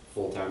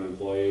full-time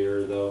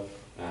employer though,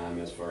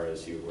 as far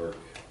as he would work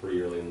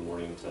pretty early in the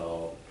morning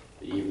until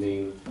the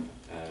evening.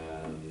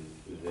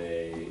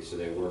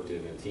 They worked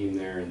in a team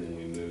there, and then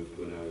we moved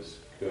when I was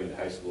going to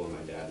high school, and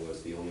my dad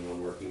was the only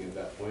one working at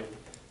that point.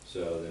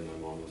 So then my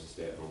mom was a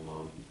stay-at-home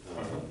mom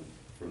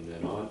from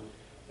then on.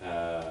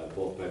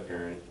 Both my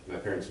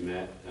parents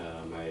met.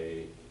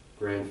 My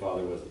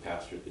grandfather was the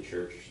pastor at the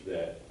church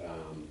that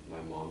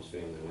my mom's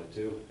family went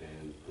to,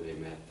 and they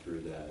met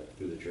through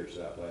the church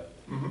that way.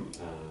 Mhm.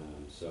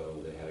 So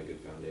they had a good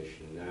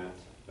foundation in that.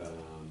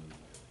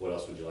 What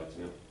else would you like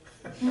to know?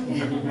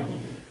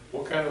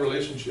 What kind of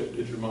relationship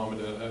did your mom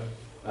and dad have?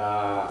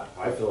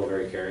 I feel a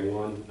very caring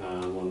one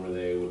where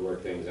they would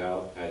work things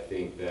out. I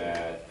think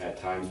that at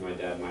times my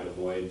dad might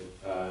avoid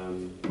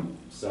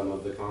some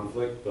of the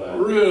conflict, but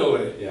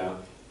Really? yeah,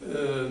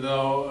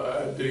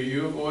 No, do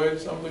you avoid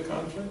some of the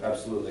conflict?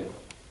 absolutely.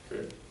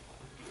 Okay.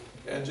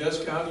 And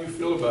Jessica, how do you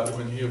feel about it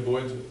when he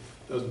avoids it,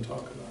 doesn't talk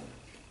about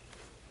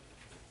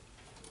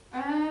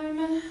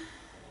it?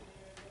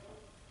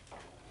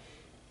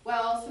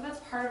 Well, so that's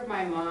part of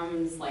my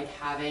mom's, like,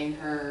 having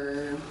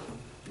her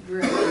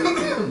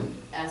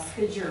growing-esque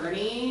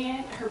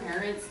journey. Her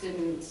parents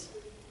didn't.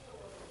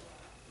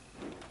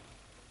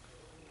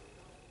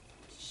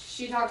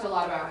 She talked a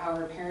lot about how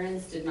her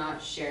parents did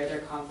not share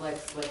their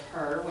conflicts with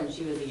her when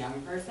she was a young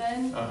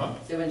person. Uh-huh.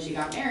 So when she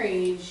got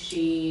married,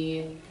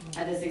 she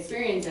had this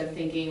experience of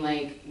thinking,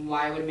 like,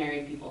 why would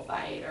married people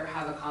fight or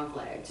have a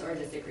conflict or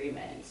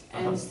disagreement?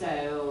 Uh-huh. And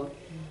so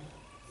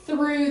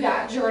through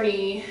that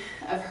journey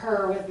of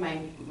her with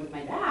my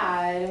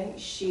dad,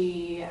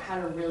 she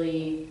had a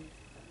really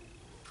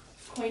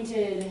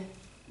pointed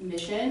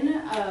mission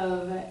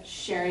of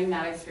sharing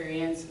that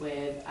experience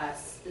with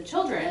us, the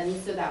children,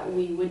 so that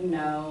we would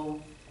know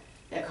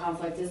that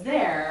conflict is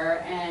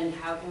there and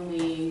how can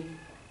we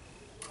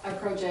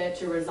approach it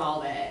to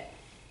resolve it.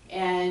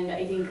 And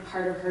I think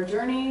part of her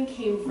journey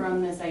came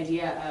from this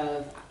idea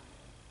of,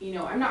 you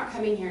know, I'm not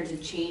coming here to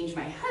change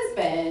my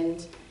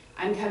husband,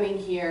 I'm coming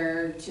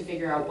here to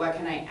figure out what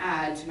can I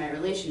add to my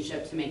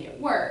relationship to make it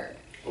work.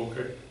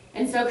 Okay.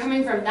 And so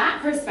coming from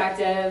that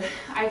perspective,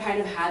 I kind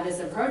of had this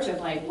approach of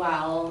like,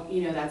 well,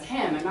 you know, that's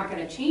him. I'm not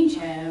going to change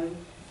him.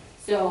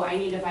 So I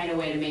need to find a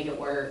way to make it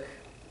work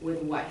with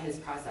what his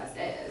process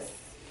is.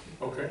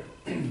 Okay.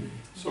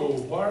 So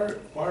why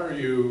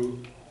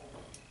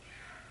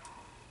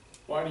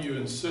do you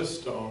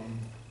insist on,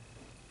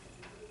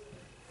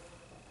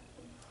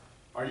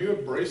 are you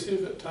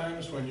abrasive at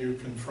times when you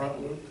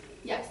confront Luke?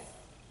 Yes.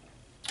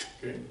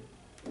 Okay.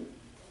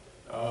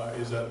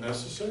 Is that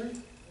necessary?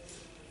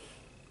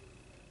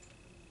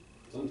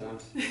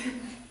 Sometimes.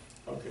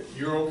 Okay.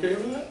 You're okay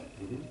with that?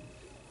 Mhm.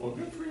 Well,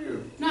 good for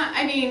you. Not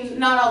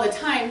all the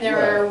time. There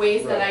are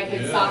ways that I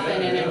could Yeah,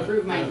 soften yeah, and yeah,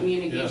 improve my yeah,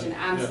 communication.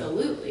 yeah,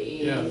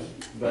 Absolutely. Yeah.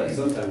 But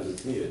sometimes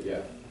it's needed,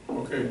 yeah.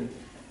 Okay.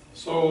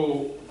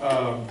 So,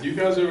 do you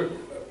guys ever,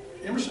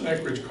 Emerson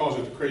Eckridge calls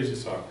it the crazy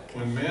cycle.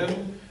 When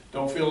men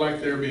don't feel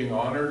like they're being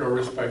honored or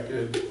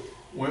respected,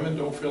 women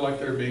don't feel like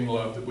they're being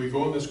loved. We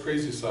go in this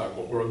crazy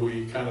cycle where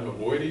we kind of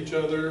avoid each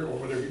other or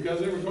whatever. You guys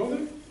ever go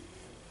there?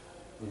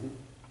 Mhm.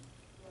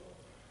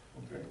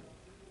 Okay.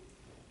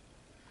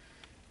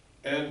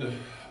 And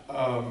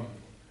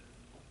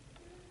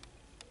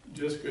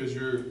Jessica, is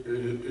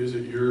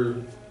it your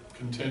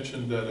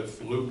contention that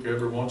if Luke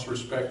ever wants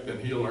respect, then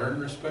he'll earn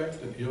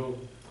respect and he'll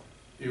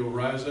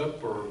rise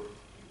up, or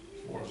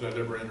does that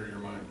ever enter your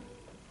mind?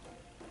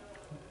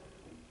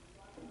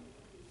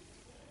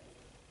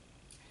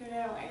 I don't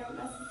know. I don't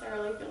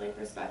necessarily feel like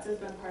respect has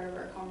been part of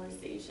our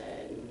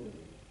conversation.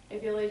 I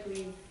feel like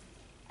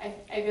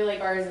I feel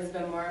like ours has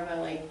been more of a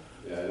like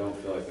Yeah, I don't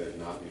feel like there's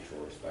not mutual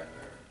respect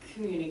there.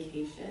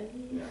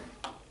 communication.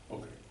 Yeah.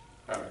 Okay,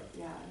 all right.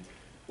 Yeah.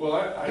 Well,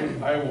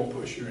 I won't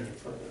push you any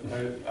further.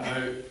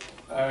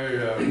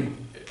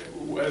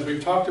 As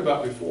we've talked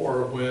about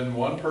before, when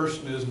one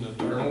person is an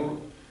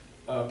internal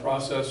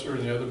processor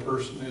and the other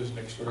person is an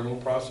external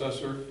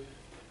processor,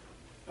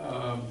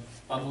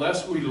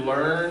 unless we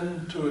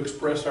learn to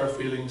express our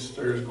feelings,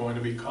 there's going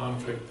to be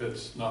conflict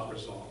that's not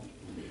resolved.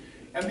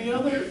 And the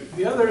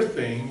other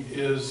thing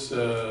is,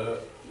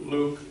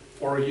 Luke,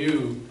 for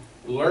you,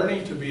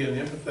 learning to be an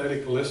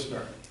empathetic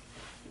listener.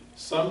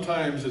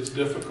 Sometimes it's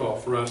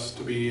difficult for us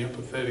to be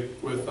empathetic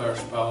with our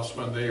spouse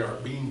when they are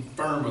being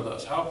firm with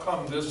us. How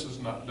come this is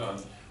not done?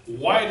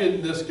 Why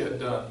didn't this get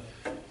done?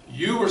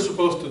 You were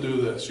supposed to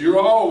do this. You're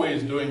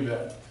always doing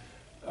that.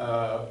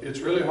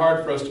 It's really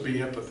hard for us to be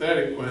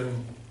empathetic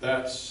when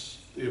that's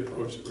the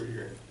approach that we're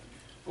hearing.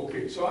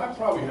 Okay, so I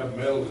probably have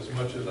meddled as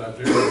much as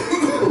I've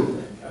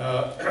done.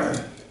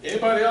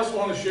 Anybody else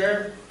want to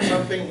share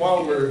something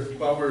while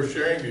we're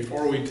sharing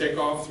before we take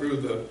off through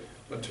the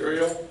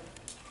material?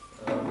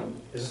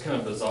 It's just kind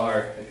of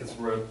bizarre, because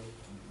we're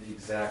the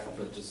exact,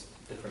 but just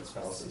different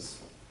spouses.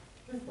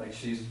 Like,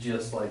 she's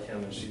just like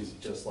him and she's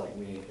just like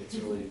me. It's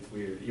really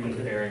weird. Even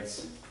the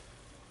parents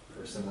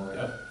are similar.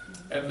 Yeah.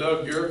 And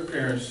Doug, your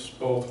parents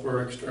both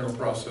were external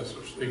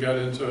processors. They got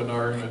into an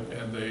argument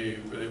and they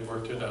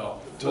worked it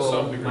out to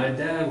some degree. My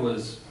dad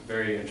was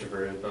very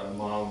introverted, but my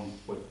mom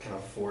would kind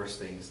of force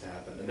things to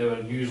happen, and it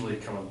would usually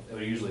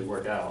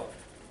work out.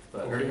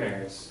 But her Okay.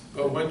 parents,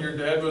 But when your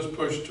dad was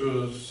pushed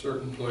to a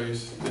certain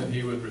place, then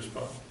he would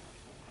respond.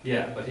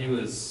 yeah, but he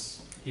would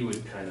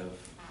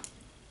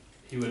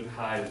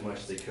hide as much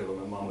as he could, but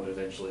my mom would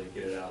eventually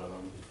get it out of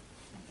him.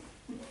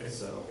 Okay.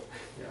 So,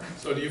 yeah,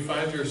 So do you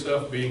find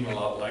yourself being a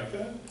lot like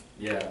that?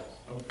 yeah,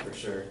 Okay. for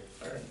sure.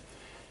 All right.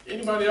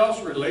 Anybody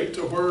else relate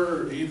to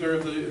where either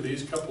of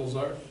these couples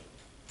are?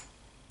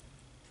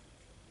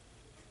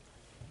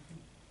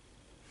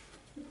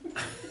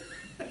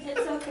 It's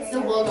okay.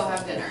 So we'll go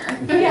have dinner.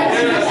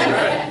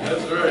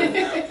 That's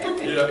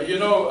right. Yeah, you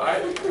know,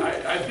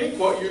 I think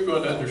what you're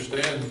going to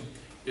understand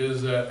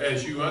is that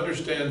as you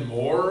understand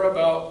more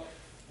about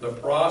the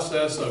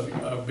process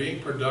of being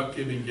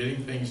productive and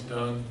getting things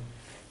done,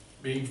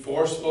 being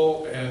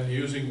forceful and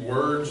using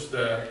words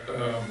that,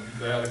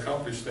 that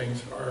accomplish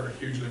things are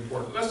hugely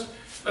important.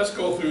 Let's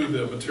go through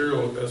the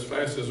material as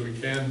fast as we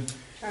can.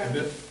 And Charlie,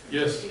 then,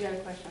 yes, you got a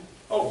question?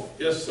 oh,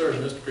 yes, sir,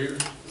 Mr.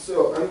 Peters.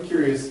 So I'm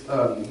curious,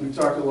 we've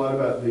talked a lot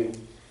about the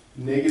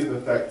negative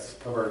effects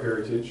of our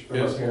heritage from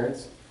Yes. our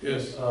parents.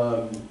 Yes.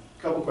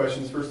 Couple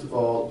questions. First of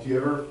all, have you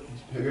ever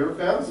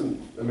found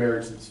a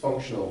marriage that's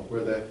functional,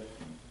 where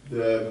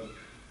the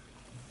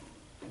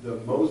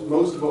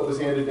most of what was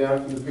handed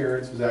down from the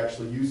parents was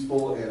actually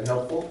useful and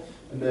helpful?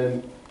 And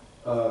then,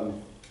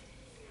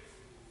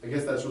 I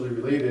guess that's really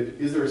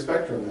related. Is there a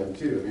spectrum then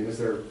too? I mean, is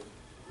there,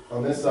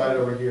 on this side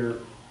over here,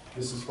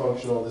 this is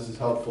functional, this is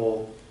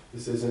helpful,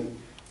 this isn't?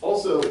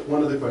 Also,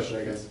 one other question,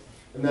 I guess,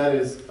 and that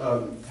is,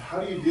 how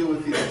do you deal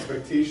with the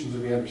expectations or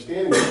the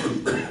understanding of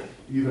people?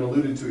 You even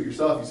alluded to it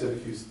yourself. You said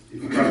if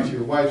you talk to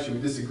your wife, she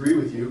would disagree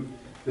with you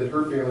that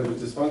her family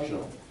was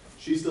dysfunctional.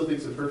 She still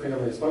thinks that her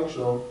family is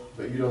functional,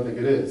 but you don't think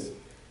it is.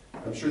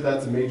 I'm sure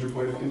that's a major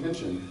point of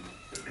contention.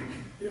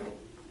 Yeah.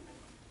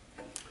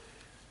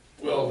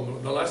 Well,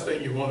 the last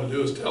thing you want to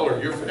do is tell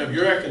her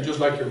you're acting just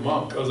like your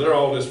mom because they're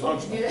all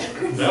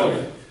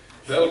dysfunctional.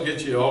 That'll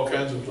get you all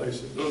kinds of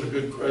places. Those are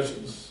good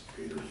questions,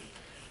 Peter.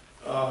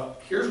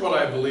 Here's what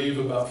I believe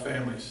about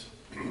families.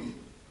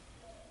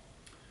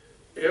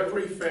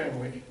 Every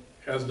family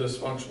has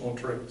dysfunctional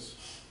traits.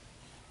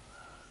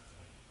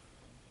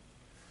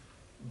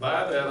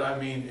 By that I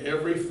mean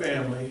every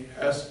family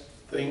has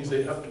things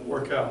they have to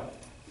work out.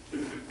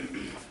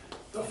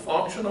 The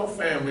functional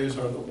families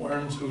are the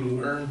ones who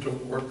learn to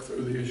work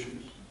through the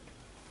issues.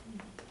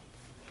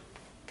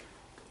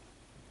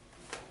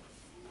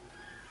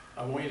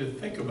 I want you to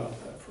think about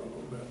that for a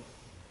little bit.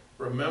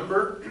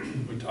 Remember,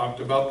 we talked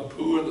about the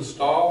poo in the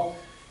stall.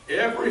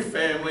 Every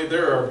family,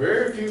 there are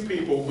very few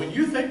people, when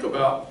you think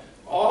about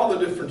all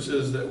the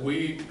differences that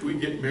we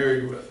get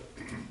married with,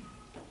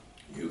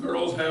 you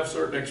girls have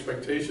certain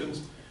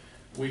expectations,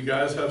 we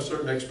guys have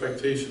certain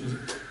expectations,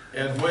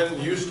 and when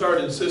you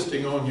start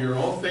insisting on your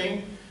own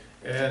thing,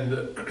 and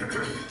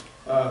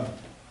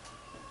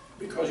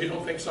because you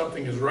don't think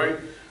something is right,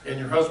 and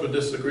your husband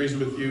disagrees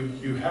with you,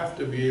 you have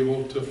to be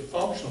able to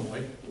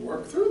functionally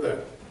work through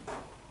that.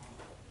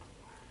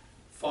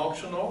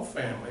 Functional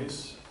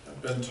families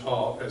have been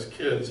taught as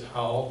kids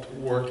how to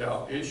work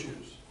out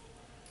issues.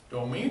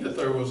 Don't mean that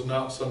there was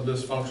not some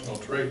dysfunctional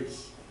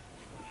traits.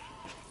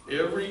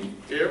 Every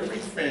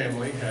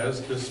family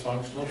has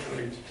dysfunctional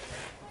traits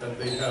that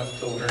they have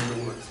to learn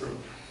to work through.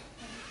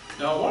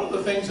 Now, one of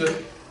the things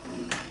that,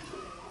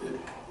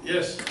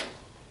 yes,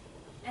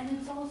 And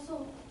it's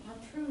also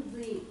true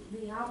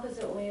the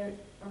opposite way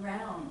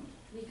around,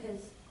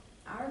 because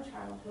our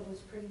childhood was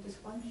pretty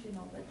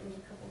dysfunctional, but there's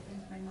a couple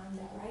things my mom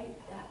did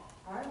right that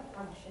are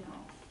functional.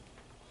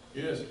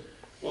 yes.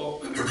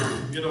 Well,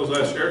 you know, as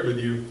I shared with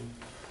you,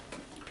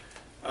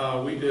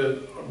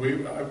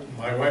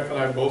 my wife and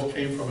I both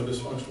came from a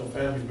dysfunctional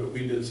family, but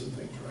we did some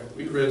things right.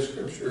 We read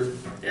scripture.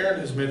 Aaron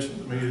has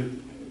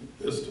mentioned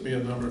this to me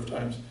a number of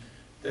times.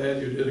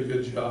 Dad, you did a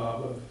good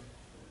job of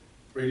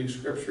reading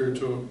scripture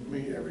to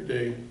me every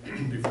day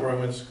before I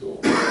went to school.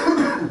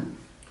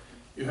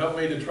 You helped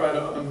me to try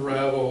to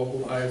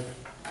unravel life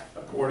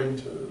according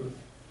to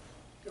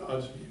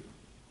God's view.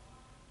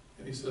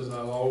 And he says,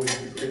 I'll always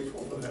be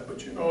grateful for that.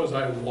 But you know, as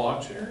I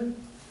watch Aaron,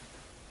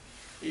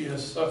 he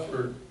has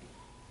suffered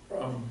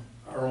from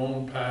our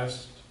own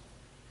past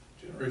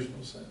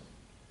generational sin.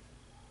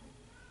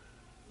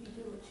 You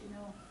do what you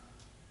know.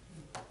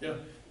 Yeah,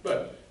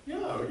 but,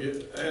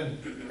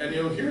 and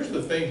you know, here's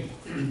the thing.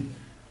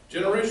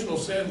 Generational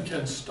sin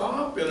can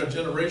stop in a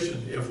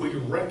generation if we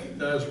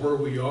recognize where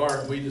we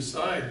are and we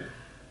decide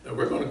that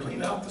we're going to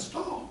clean out the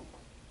stall.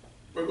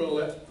 We're going to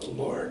let the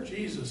Lord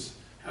Jesus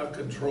have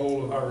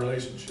control of our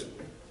relationship.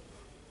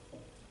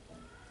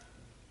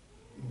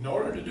 In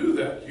order to do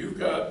that, you've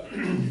got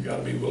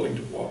to be willing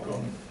to walk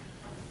on it.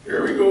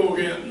 Here we go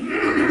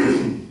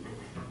again.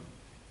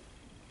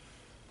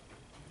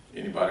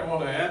 Anybody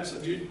want to add?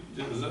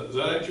 Does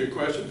that answer your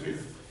question,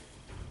 Peter?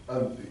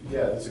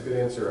 Yeah, that's a good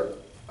answer.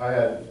 I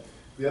had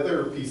the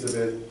other piece of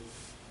it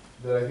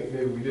that I think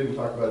maybe we didn't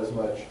talk about as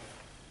much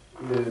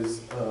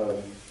is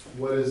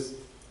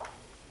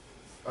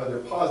are there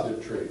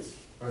positive traits?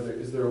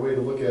 Is there a way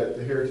to look at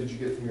the heritage you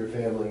get from your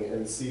family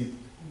and see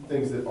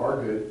things that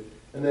are good?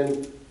 And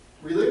then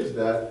related to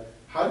that,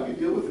 how do you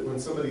deal with it when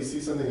somebody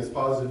sees something as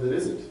positive that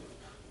isn't?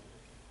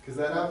 Because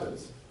that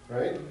happens,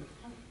 right?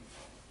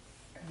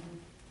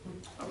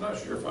 I'm not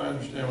sure if I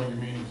understand what you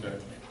mean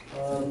exactly.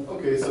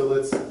 Okay, so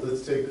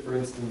let's take, for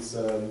instance,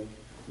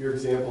 your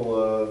example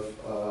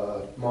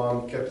of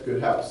mom kept a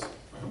good house,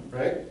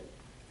 right?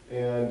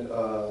 And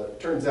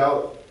turns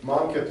out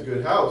mom kept a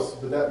good house,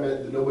 but that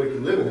meant that nobody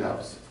could live in the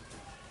house.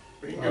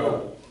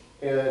 Bingo.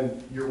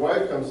 And your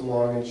wife comes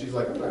along and she's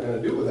like, I'm not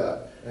gonna deal with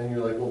that. And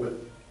you're like, well, but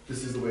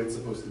this is the way it's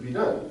supposed to be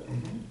done.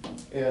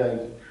 Mhm.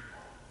 And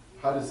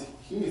how does,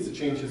 he needs to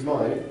change his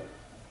mind.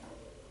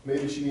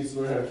 Maybe she needs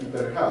to learn how to keep a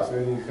better house.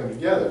 Maybe they need to come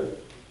together.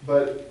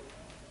 But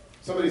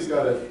somebody's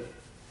gotta,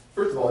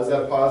 first of all, is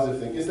that a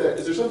positive thing? Is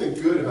there something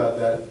good about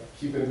that,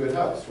 keeping a good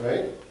house,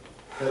 right?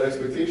 That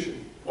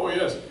expectation. Oh,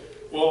 yes.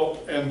 Well,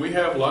 and we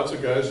have lots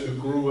of guys who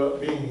grew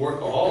up being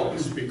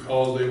workaholics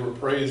because they were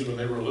praised when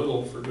they were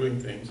little for doing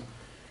things.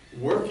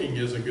 Working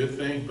is a good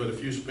thing, but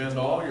if you spend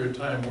all your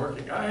time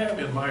working, I have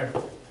in my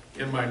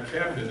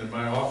cabinet in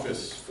my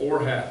office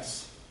 4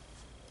 hats.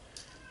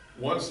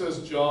 One says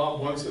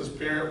job, one says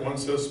parent, one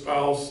says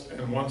spouse,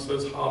 and one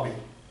says hobby.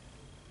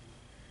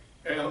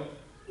 And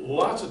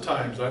lots of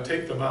times I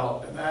take them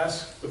out and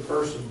ask the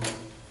person,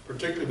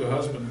 particularly the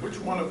husband, which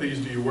one of these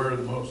do you wear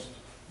the most?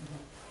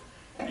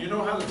 You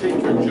know how to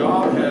take your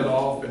job hat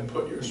off and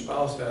put your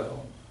spouse hat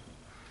on.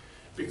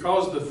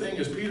 Because the thing,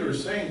 as Peter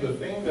is saying, the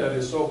thing that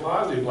is so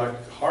positive,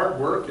 like hard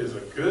work is a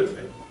good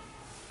thing.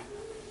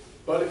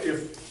 But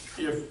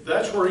if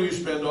that's where you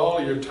spend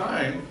all your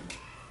time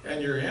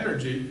and your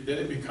energy, then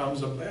it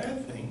becomes a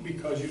bad thing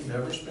because you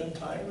never spend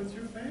time with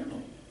your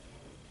family.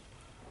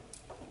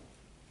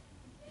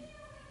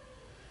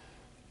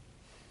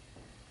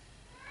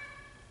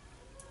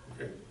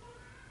 Okay.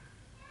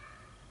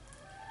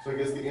 So I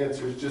guess the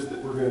answer is just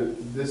that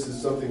this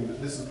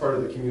is part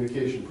of the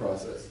communication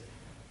process.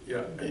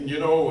 Yeah, and you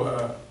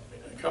know,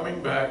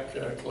 coming back,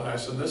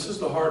 class, and this is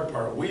the hard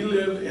part. We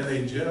live in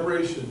a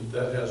generation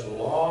that has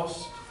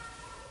lost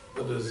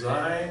the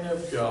design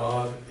of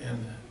God and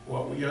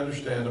what we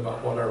understand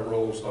about what our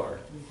roles are.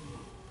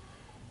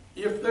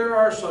 If there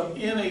are some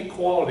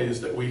inequalities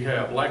that we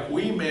have, like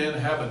we men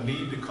have a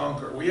need to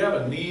conquer, we have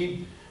a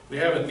need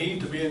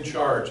to be in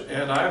charge.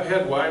 And I've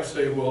had wives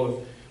say,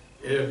 well,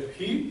 if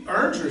he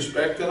earns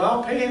respect, then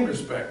I'll pay him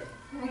respect.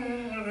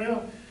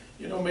 Well,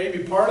 you know,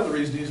 maybe part of the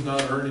reason he's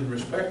not earning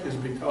respect is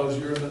because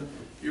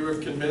you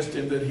have convinced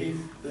him that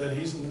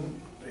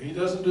he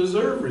doesn't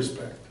deserve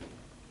respect.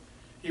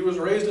 He was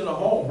raised in a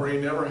home where he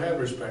never had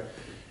respect.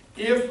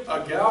 If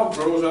a gal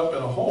grows up in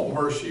a home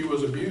where she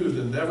was abused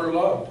and never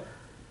loved,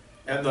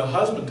 and the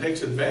husband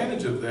takes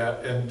advantage of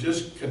that and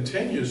just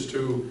continues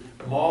to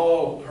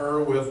maul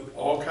her with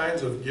all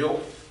kinds of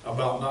guilt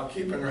about not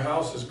keeping her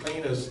house as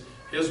clean as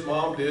his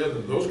mom did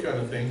and those kind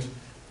of things,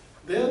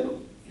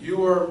 then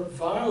you are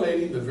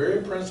violating the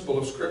very principle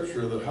of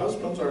Scripture that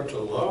husbands are to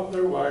love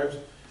their wives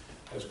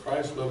as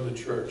Christ loved the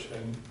church.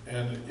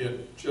 And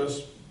it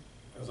just,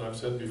 as I've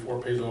said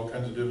before, pays all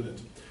kinds of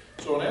dividends.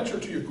 So in answer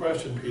to your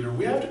question, Peter,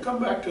 we have to come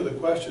back to the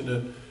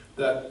question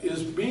that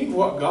is being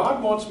what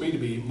God wants me to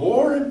be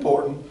more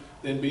important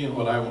than being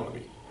what I want to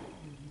be.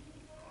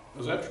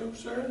 Is that true,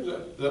 Sarah? Is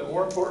that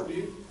more important to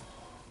you?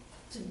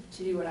 To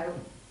do what I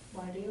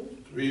want to do?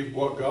 To be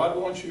what God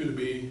wants you to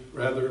be,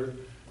 rather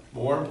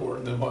more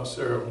important than what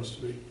Sarah wants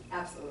to be.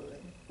 Absolutely.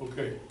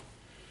 Okay.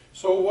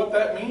 So what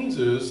that means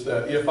is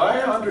that if I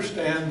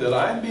understand that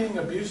I'm being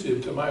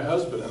abusive to my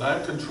husband and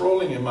I'm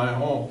controlling in my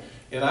home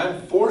and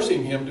I'm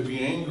forcing him to be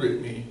angry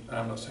at me,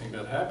 I'm not saying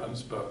that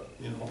happens, but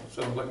you know,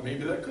 sounds like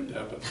maybe that could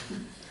happen.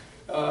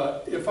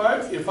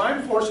 If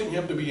I'm forcing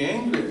him to be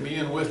angry at me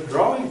and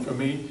withdrawing from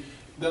me,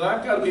 then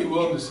I've got to be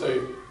willing to say,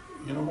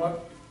 you know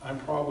what, I'm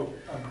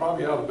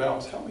probably out of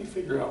balance. Help me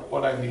figure out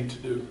what I need to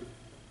do.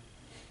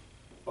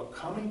 But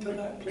coming to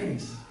that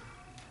place,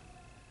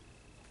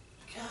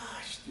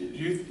 gosh,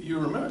 you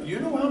remember, you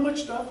know how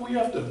much stuff we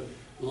have to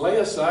lay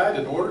aside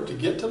in order to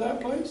get to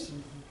that place?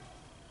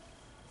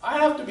 I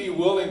have to be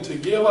willing to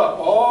give up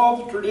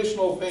all the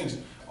traditional things.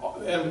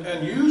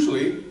 And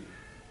usually,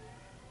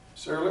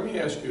 Sarah, let me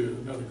ask you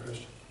another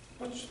question.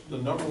 What's the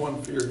number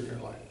one fear in your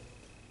life?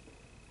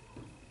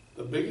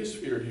 The biggest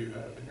fear you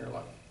have in your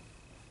life?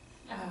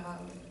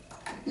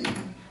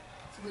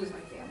 To lose my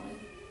family.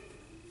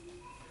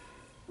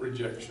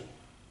 Rejection.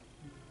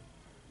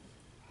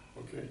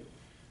 Okay.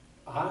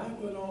 I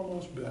would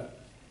almost bet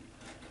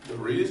the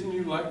reason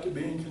you like to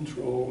be in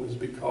control is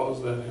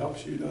because that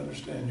helps you to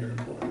understand you're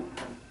important.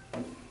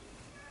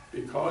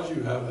 Because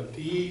you have a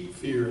deep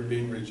fear of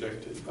being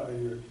rejected by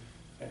your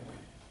family.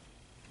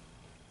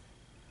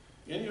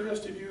 Any of the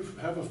rest of you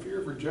have a fear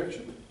of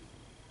rejection?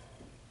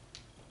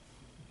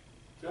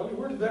 Kelly,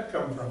 where did that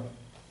come from?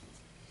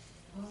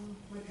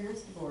 My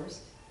parents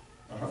divorced,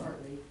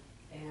 partly,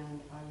 and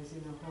I was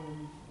in a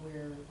home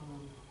where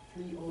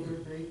 3 older,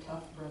 very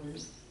tough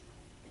brothers,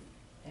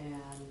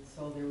 and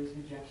so there was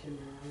rejection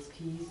there. I was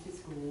teased at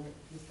school.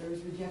 There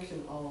was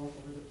rejection all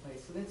over the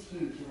place. So that's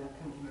huge, and I've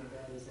come to know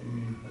that as a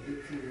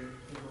big fear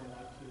in my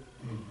life too.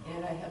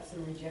 And I have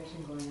some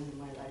rejection going on in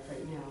my life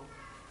right now.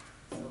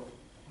 So.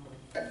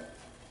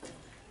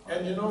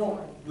 And you know,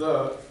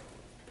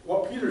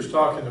 what Peter's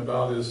talking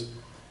about is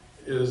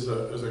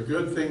a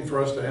good thing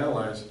for us to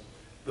analyze.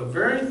 The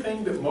very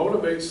thing that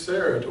motivates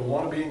Sarah to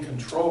want to be in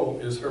control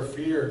is her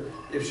fear.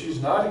 If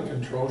she's not in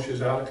control,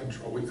 she's out of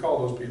control. We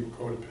call those people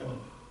codependent.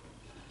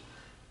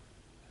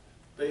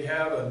 They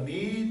have a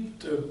need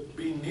to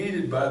be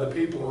needed by the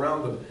people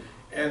around them.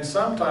 And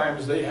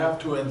sometimes they have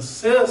to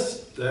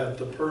insist that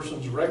the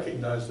persons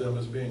recognize them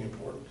as being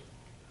important.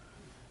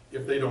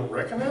 If they don't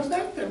recognize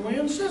that, then we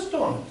insist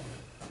on it.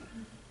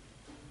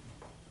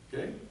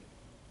 Okay?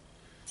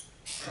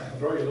 I'll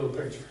draw you a little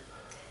picture.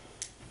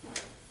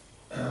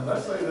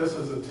 Let's say this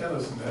is a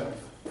tennis net,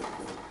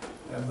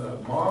 and the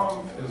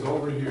mom is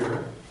over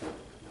here,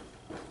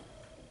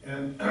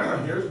 and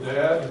here's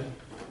Dad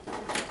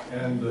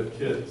and the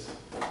kids.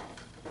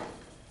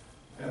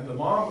 And the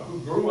mom, who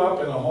grew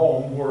up in a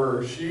home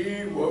where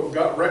she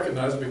got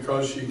recognized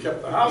because she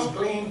kept the house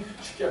clean,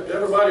 she kept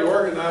everybody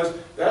organized,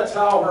 that's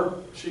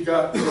how she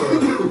got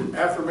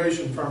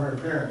affirmation from her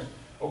parents.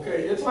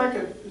 Okay, it's like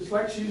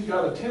she's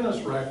got a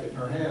tennis racket in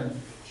her hand.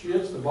 She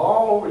hits the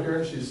ball over here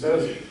and she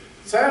says,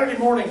 Saturday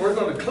morning we're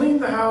going to clean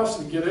the house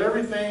and get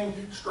everything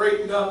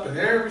straightened up and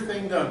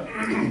everything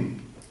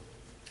done.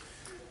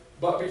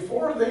 But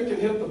before they can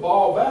hit the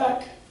ball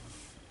back,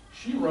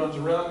 she runs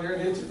around there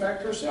and hits it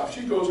back herself.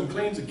 She goes and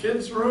cleans the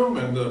kids' room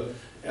and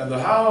the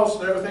house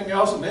and everything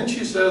else, and then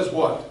she says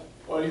what?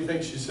 What do you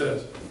think she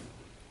says?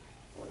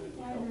 Why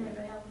didn't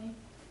anybody help me?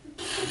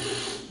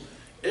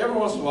 Every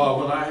once in a while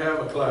when I have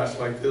a class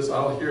like this,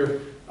 I'll hear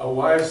a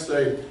wife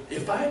say,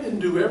 if I didn't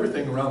do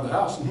everything around the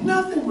house,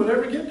 nothing would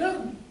ever get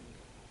done.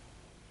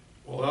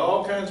 Well,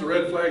 all kinds of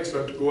red flags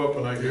start to go up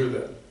when I hear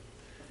that.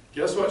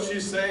 Guess what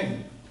she's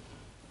saying?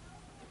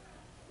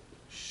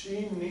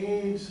 She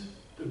needs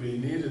to be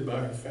needed by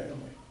her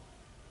family.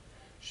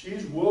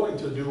 She's willing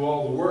to do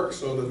all the work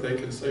so that they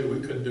can say,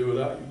 we couldn't do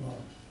without you, Mom.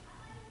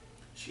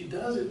 She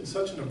does it in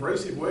such an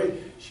abrasive way,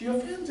 she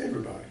offends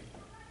everybody.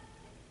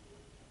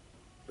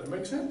 Does that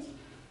make sense?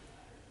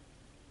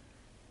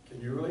 Can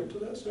you relate to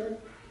that, Sarah?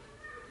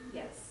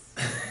 Yes.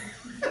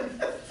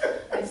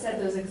 I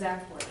said those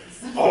exact words.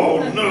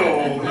 Oh,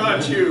 no,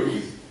 not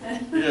you.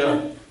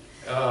 Yeah.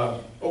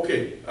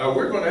 Okay,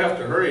 we're going to have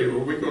to hurry, or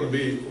we're going to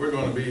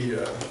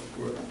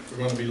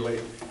be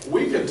late.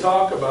 We could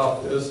talk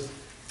about this.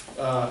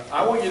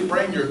 I want you to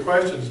bring your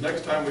questions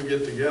next time we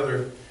get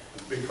together,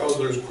 because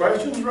there's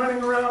questions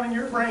running around in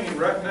your brain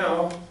right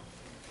now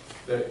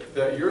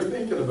that you're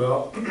thinking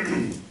about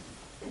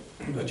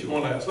that you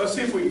want to ask. Let's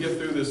see if we can get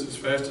through this as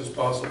fast as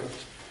possible.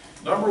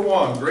 Number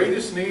one,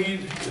 greatest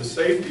need is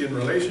safety and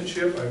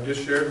relationship. I've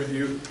just shared with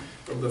you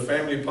from the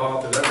family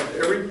pot that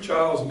every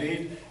child's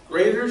need,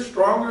 greater,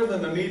 stronger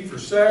than the need for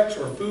sex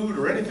or food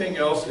or anything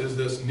else, is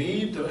this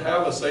need to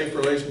have a safe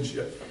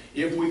relationship.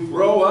 If we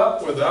grow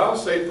up without a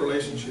safe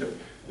relationship,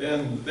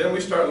 then we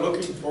start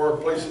looking for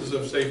places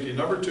of safety.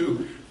 Number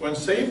two, when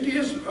safety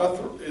is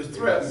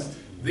threatened,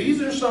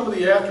 these are some of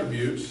the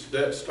attributes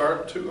that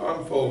start to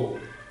unfold,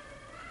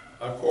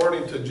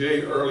 according to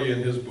Jay Early in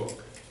his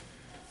book.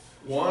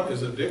 One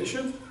is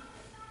addiction,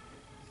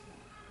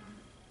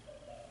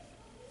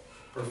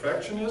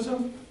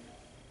 perfectionism,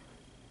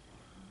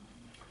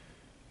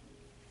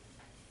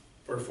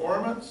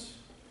 performance,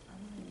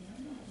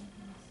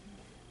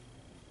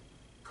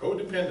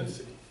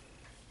 codependency.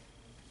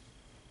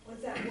 Was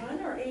that one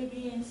or A,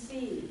 B, and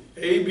C?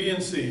 A, B,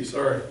 and C,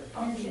 sorry.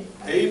 Okay.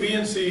 A, B,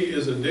 and C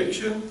is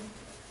addiction,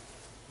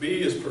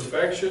 B is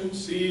perfection,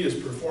 C is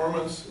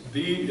performance,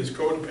 D is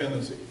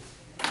codependency.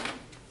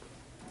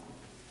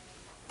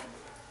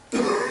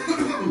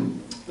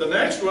 The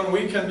next one,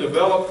 we can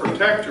develop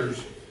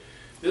protectors.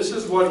 This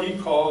is what he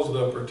calls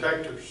the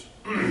protectors.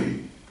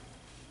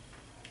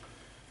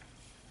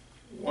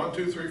 1,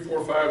 2, 3,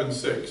 4, 5, and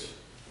 6.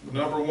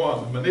 Number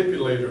one,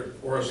 manipulator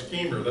or a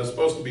schemer. That's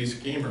supposed to be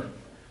schemer.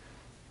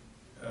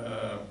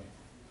 I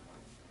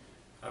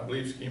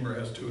believe schemer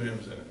has 2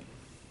 M's in it.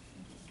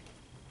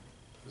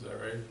 Is that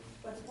right?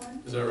 What's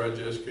one? Is that right,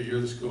 Jessica?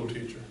 You're the school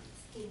teacher.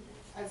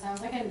 It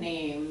sounds like a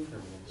name.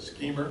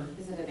 Schemer?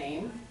 Is it a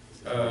name?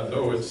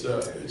 No, it's a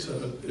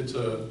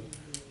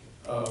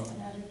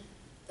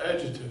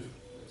adjective.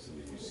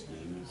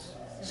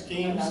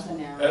 Schemes. That's a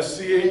noun.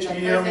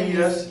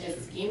 S-C-H-E-M-E-S.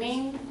 Is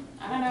scheming?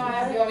 I don't know.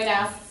 Do you want me to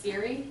ask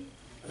Siri?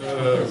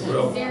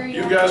 Well,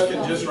 you guys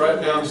can just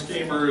write down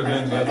schemer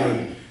and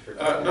then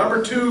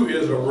number 2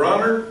 is a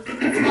runner.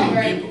 Oh,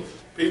 right.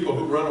 People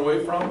who run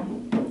away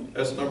from.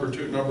 That's number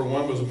 2. Number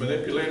 1 was a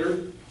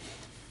manipulator.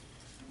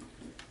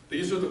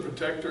 These are the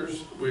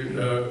protectors.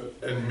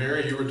 And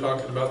Mary, you were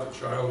talking about the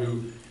child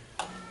who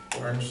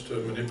learns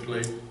to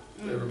manipulate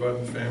everybody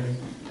in the family.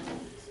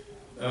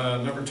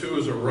 Number 2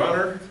 is a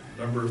runner.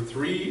 Number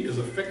 3 is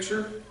a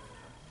fixer.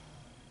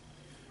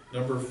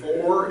 Number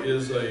 4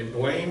 is a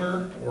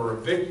blamer or a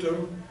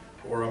victim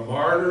or a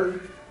martyr.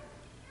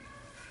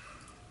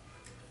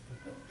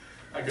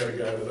 I got a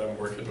guy that I'm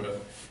working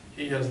with.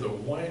 He has the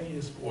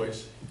whiniest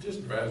voice. He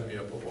just drives me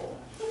up a wall.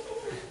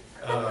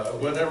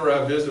 Whenever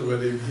I visit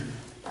with him,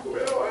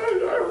 well,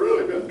 I've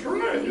really been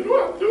trying. You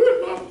know, I'm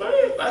doing my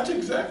best. That's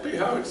exactly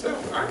how it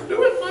sounds. I'm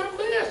doing my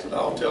best. And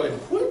I'll tell him,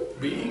 quit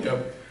being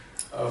a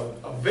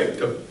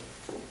victim.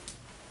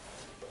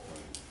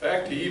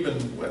 fact, he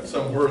even went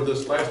somewhere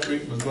this last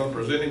week and was going to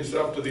present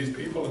himself to these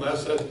people, and I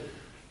said,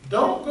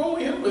 don't go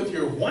in with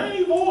your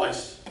whiny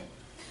voice.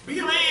 Be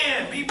a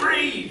man, be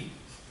brave.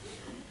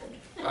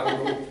 I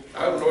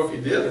don't know if he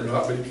did or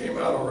not, but he came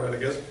out all right, I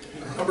guess.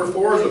 Number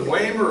 4 is a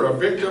blamer, a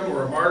victim,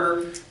 or a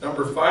martyr.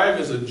 Number 5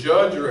 is a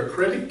judge or a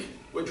critic.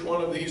 Which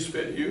one of these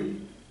fit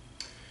you?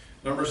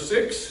 Number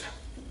 6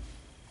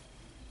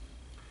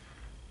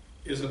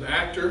 is an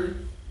actor.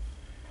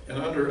 And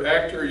under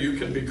actor, you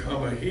can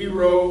become a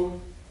hero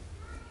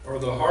or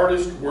the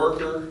hardest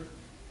worker,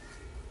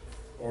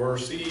 or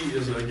C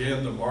is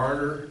again the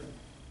martyr.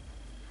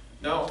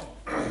 Now,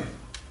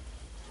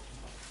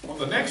 on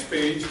the next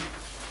page,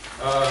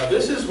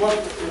 this is where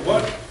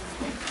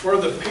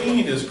the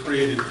pain is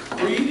created.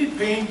 Created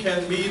pain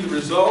can be the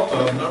result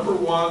of, number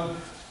 1,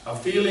 a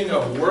feeling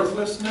of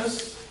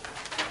worthlessness,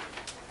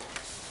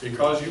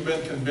 because you've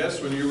been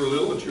convinced when you were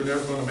little that you're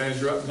never going to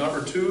measure up.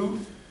 Number 2,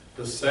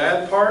 the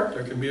sad part.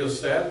 There can be a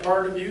sad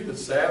part of you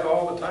that's sad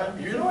all the time.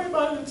 You know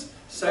anybody that's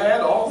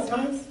sad all the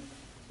time?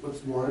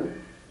 What's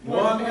one?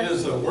 1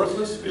 is a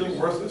worthless, feeling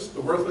worthless, the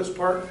worthless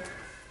part.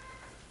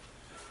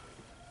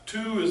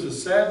 2 is the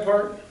sad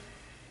part.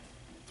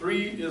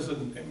 3 is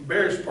an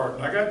embarrassed part.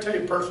 And I got to tell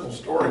you a personal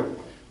story.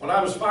 When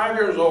I was 5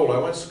 years old, I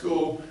went to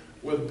school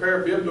with a pair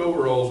of bibbed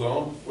overalls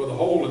on, with a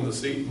hole in the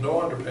seat and no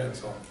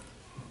underpants on.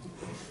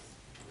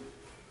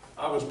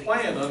 I was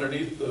playing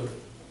underneath the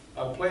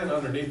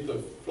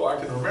floor. I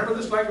can remember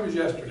this like it was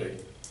yesterday.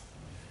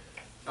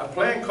 I'm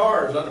playing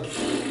cars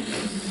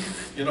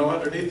underneath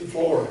the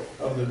floor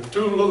of the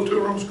little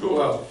two-room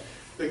schoolhouse.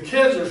 The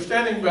kids are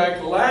standing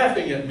back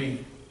laughing at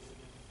me.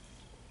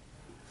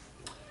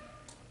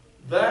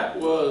 That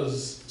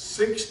was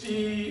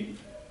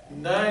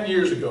 69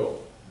 years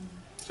ago,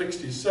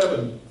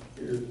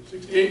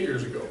 68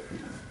 years ago.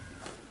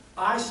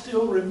 I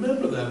still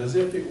remember that as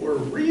if it were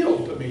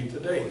real to me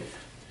today.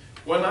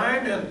 When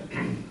I'm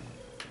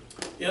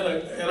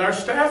in our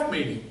staff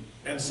meeting,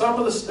 and some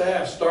of the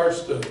staff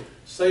starts to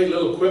say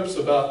little quips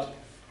about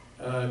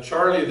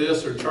Charlie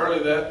this or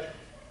Charlie that,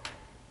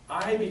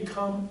 I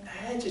become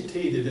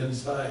agitated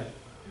inside.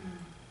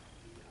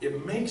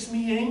 It makes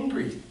me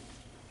angry.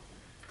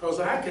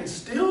 Because I can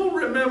still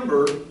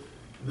remember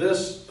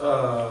this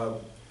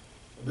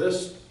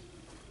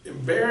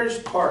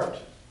embarrassed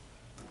part.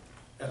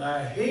 And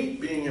I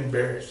hate being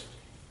embarrassed.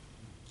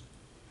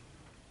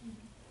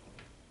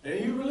 Any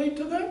of you relate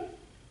to that?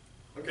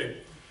 Okay.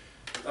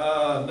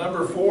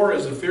 Number 4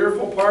 is a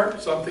fearful part.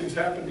 Something's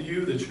happened to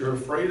you that you're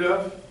afraid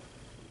of.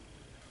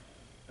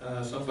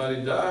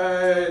 Somebody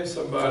died,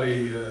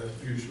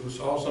 you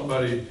saw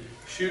somebody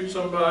shoot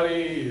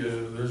somebody,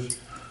 there's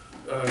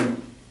a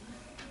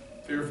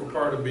fearful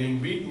part of being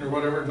beaten or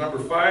whatever. Number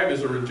 5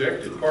 is a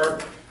rejected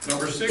part.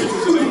 Number 6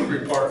 is an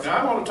angry part. Now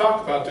I want to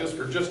talk about this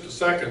for just a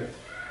second.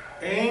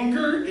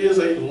 Anger is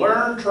a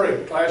learned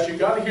trait. Class, you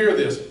got to hear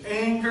this.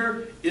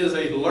 Anger is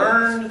a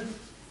learned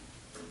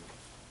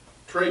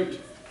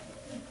trait.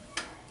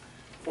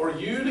 For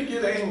you to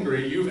get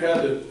angry, you've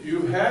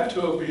had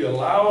to be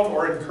allowed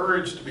or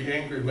encouraged to be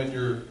angry when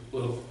you're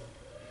little.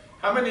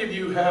 How many of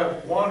you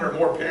have one or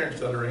more parents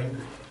that are angry?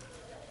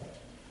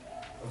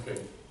 Okay.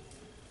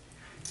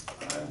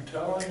 I'm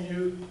telling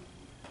you,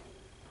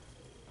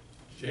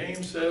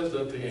 James says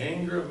that the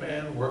anger of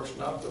man works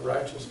not the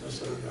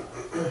righteousness of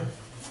God.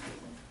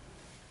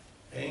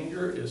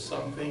 Anger is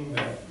something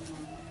that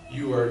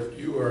you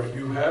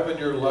have in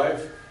your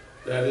life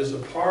that is a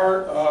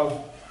part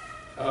of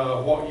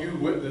what you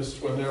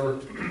witnessed whenever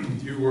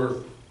you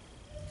were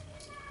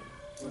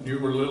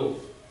little.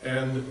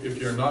 And if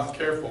you're not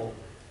careful,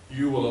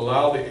 you will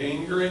allow the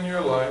anger in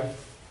your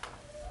life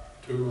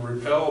to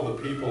repel the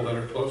people that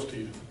are close to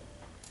you.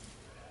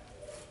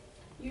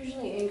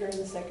 Usually anger is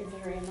a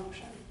secondary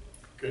emotion.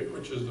 Okay,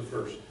 which is the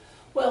first?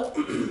 Well,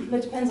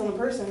 it depends on the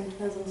person, it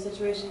depends on the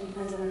situation, it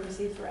depends on the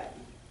perceived threat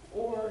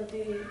or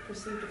the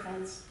perceived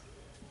offense,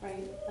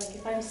 right? Like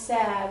if I'm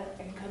sad,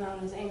 I can come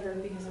out as anger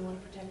because I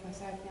want to protect my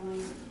sad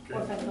feelings. Okay.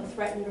 Or if I feel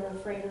threatened or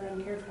afraid or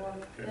uncared for,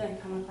 Okay. then I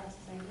come across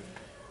as angry.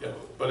 Yeah,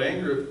 but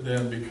anger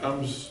then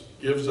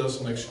gives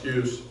us an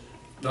excuse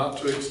not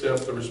to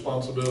accept the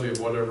responsibility of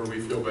whatever we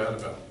feel bad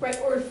about. Right,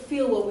 or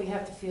feel what we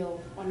have to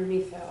feel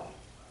underneath that.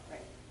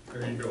 Right.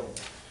 There you go.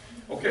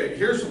 Okay,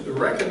 here's to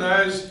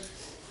recognize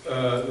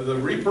the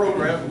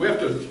reprogram. We have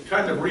to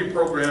kind of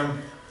reprogram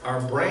our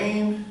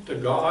brain to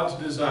God's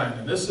design.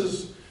 And this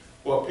is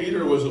what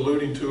Peter was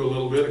alluding to a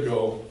little bit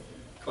ago.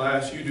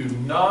 Class, you do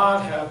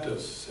not have to,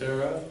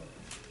 Sarah,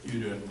 you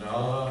do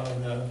not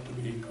have to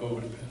be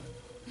codependent.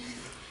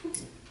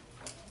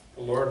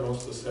 The Lord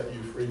wants to set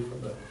you free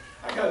from that.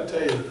 I got to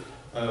tell you,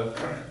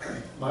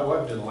 my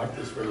wife didn't like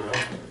this very well.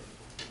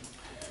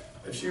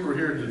 If she were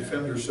here to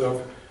defend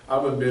herself, I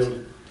wouldn't be able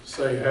to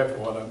say half of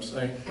what I'm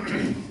saying.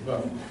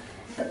 But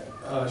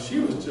she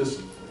was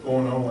just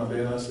going on one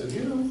day, and I said,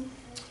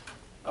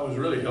 I was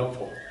really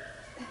helpful.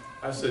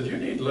 I said, you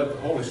need to let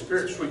the Holy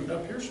Spirit sweeten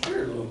up your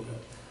spirit a little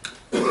bit.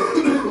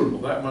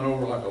 Well, that went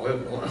over like a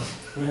lead balloon.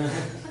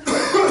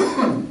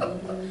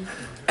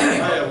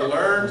 I have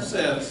learned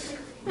since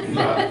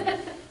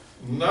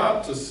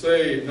Not to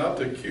say, not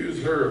to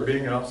accuse her of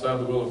being outside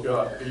the will of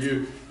God.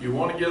 You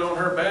want to get on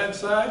her bad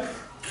side?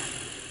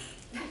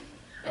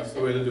 That's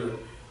the way to do it.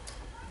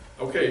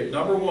 Okay,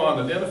 number one,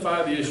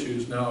 identify the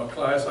issues. Now,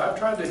 class, I've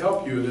tried to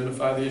help you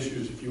identify the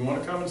issues. If you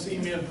want to come and see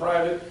me in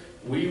private,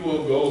 we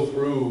will go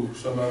through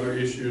some other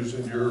issues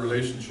in your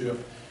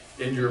relationship,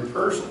 in your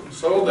person,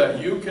 so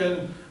that you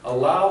can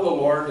allow the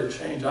Lord to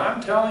change.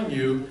 I'm telling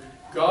you,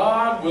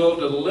 God will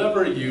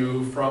deliver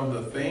you from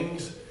the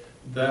things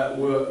that's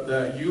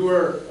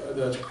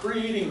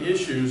creating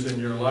issues in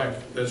your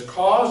life, that's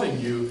causing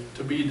you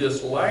to be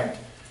disliked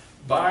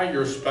by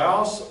your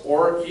spouse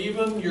or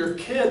even your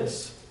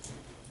kids.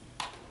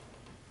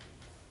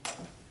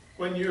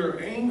 When you're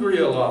angry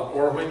a lot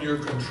or when you're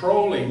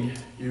controlling,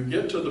 you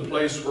get to the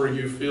place where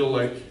you feel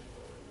like,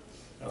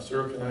 now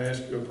sir, can I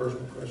ask you a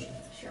personal question?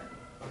 Sure.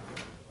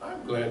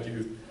 I'm glad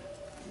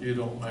you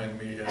don't mind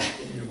me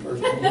asking you a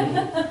personal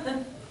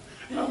question.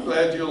 I'm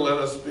glad you'll let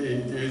us be.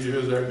 You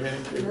use our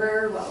grandkids.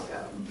 You're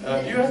welcome.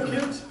 Do you have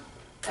kids?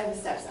 I have a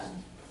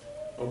stepson.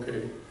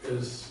 Okay,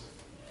 is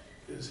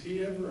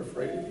he ever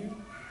afraid of you?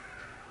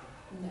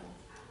 No,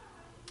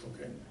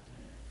 Okay.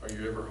 Are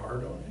you ever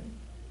hard on him?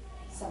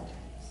 sometimes.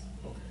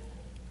 Okay.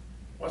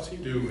 What's he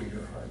do when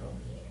you're hard on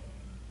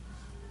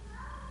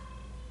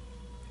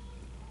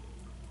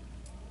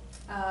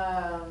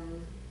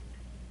him?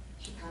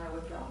 She kind of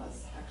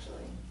withdraws,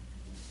 actually.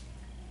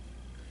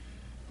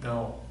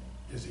 Now,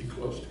 is he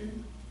close to you?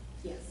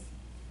 Yes,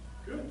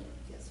 Good.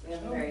 yes, we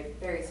have a very,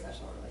 very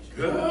special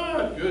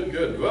relationship.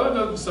 Good. Well, it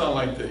doesn't sound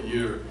like that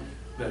you,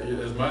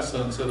 as my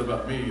son said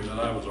about me, that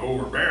I was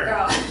overbearing,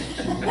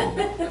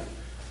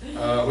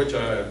 which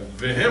I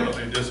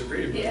vehemently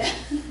disagree with. Yeah.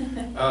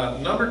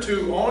 Number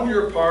two, own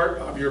your part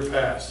of your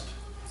past.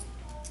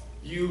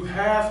 You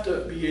have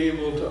to be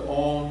able to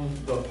own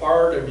the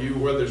part of you,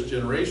 whether it's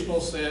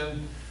generational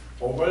sin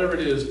or whatever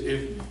it is.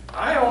 If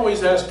I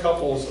always ask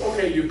couples,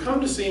 okay, you come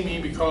to see me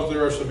because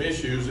there are some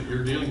issues that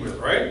you're dealing with,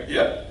 right?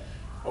 Yep.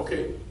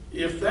 Okay,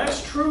 if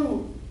that's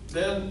true,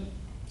 then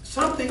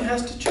something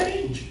has to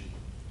change.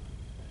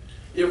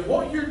 If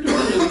what you're doing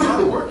is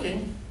not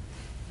working,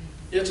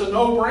 it's a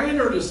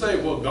no-brainer to say,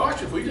 well,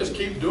 gosh, if we just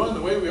keep doing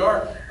the way we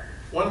are,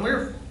 when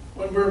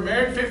we're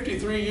married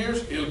 53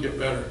 years, it'll get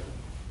better.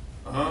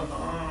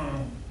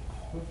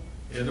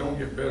 It don't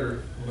get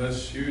better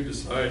unless you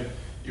decide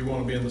you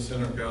want to be in the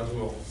center of God's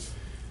will.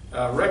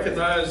 You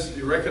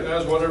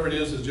recognize whatever it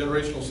is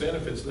generational sin.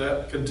 If it's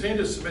that, continue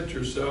to submit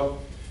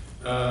yourself,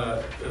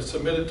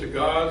 submit it to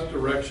God's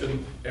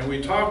direction. And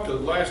we talked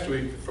last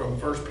week from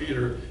 1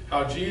 Peter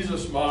how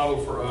Jesus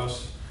modeled for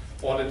us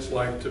what it's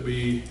like to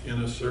be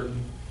in a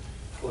certain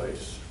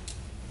place.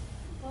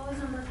 What was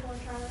number 4,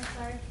 Charlie?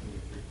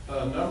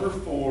 Sorry. Number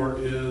 4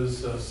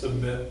 is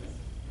submit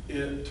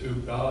it to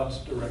God's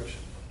direction.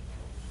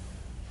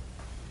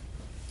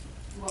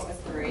 What was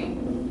 3?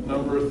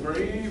 Number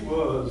 3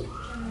 was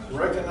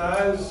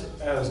recognize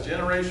as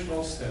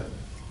generational sin.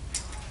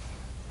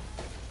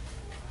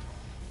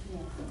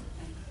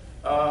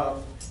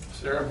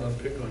 Sarah, I'm going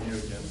to pick on you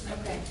again.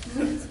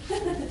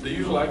 Okay. Do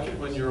you like it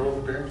when you're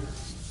overbearing?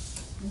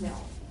 No,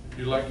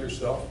 Do you like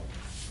yourself?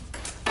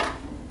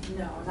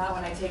 no, not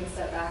when I take a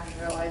step back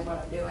and realize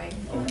what I'm doing.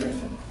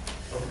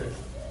 Okay.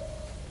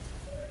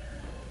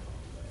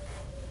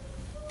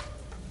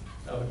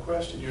 Now the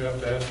question you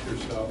have to ask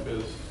yourself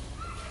is,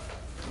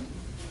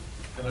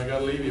 and I got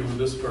to leave you with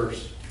this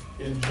verse.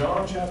 In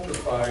John chapter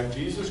 5,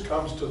 Jesus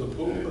comes to the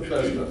pool of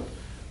Bethesda.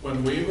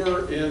 When we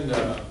were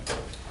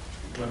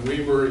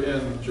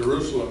in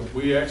Jerusalem,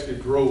 we actually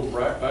drove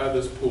right by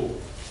this pool.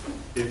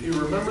 If you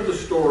remember the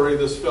story,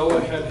 this fellow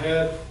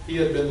he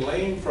had been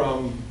lame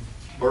from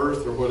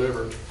birth or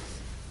whatever,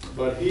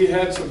 but he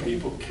had some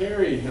people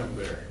carry him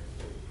there.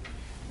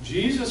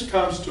 Jesus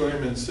comes to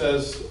him and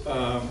says,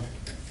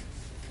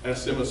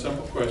 asks him a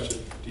simple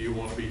question: do you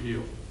want to be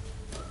healed?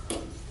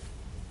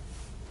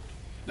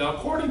 Now,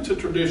 according to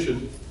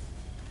tradition,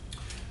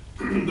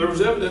 there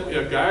was evidently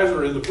a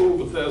geyser in the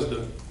pool of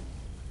Bethesda.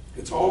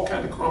 It's all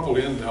kind of crumpled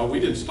in now. We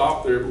didn't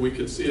stop there, but we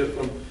could see it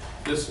from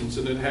distance,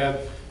 and it had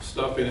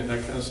stuff in it,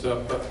 that kind of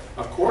stuff. But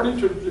according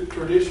to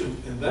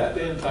tradition, in that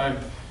day and time,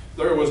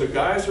 there was a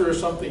geyser or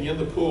something in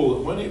the pool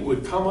that when it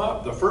would come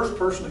up, the first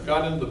person that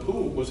got into the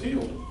pool was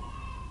healed.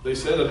 They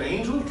said an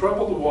angel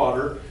troubled the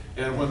water,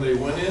 and when they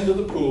went into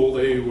the pool,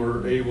 they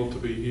were able to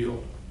be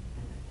healed.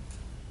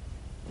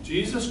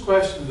 Jesus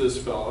questioned this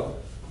fella,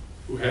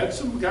 who had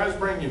some guys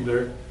bring him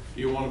there,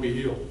 do you want to be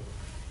healed?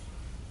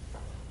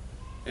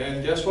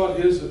 And guess what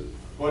he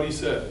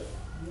said?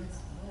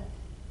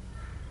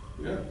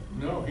 Yeah,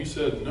 no, he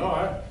said, no,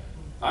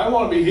 I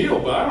want to be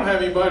healed, but I don't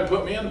have anybody to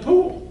put me in the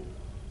pool.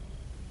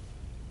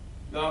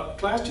 Now,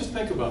 class, just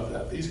think about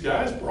that. These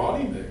guys brought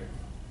him there.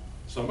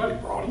 Somebody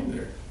brought him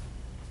there.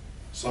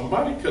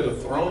 Somebody could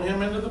have thrown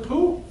him into the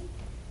pool.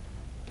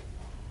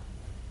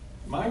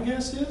 My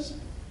guess is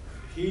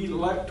he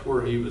liked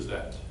where he was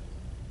at.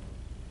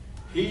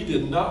 He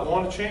did not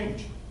want to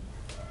change.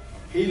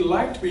 He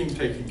liked being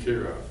taken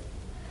care of.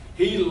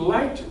 He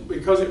liked it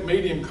because it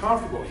made him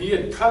comfortable. He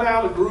had cut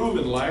out a groove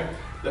in life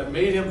that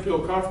made him feel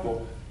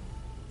comfortable.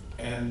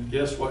 And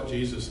guess what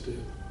Jesus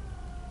did?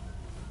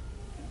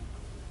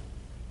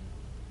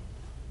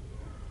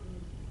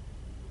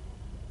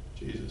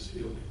 Jesus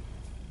healed him.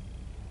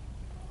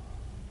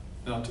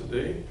 Now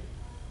today,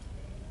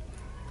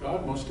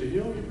 God wants to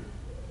heal you.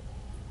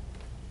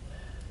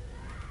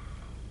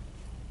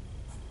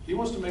 He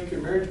wants to make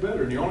your marriage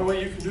better. And the only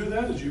way you can do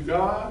that is you've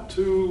got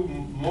to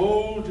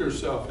mold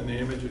yourself in the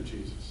image of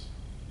Jesus.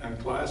 And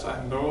class,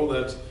 I know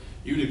that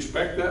you'd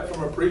expect that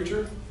from a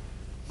preacher,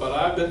 but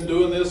I've been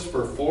doing this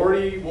for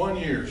 41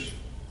 years.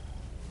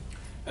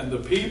 And the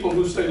people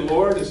who say,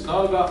 Lord, it's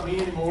not about me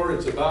anymore,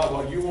 it's about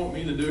what you want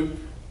me to do,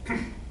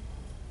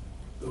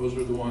 those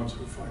are the ones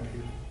who find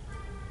healing.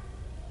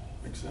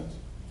 Make sense?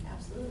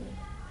 Absolutely.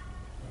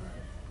 All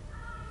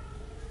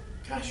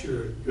right. Gosh,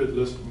 you're a good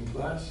listening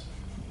class.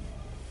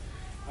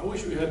 I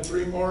wish we had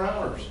 3 more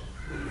hours.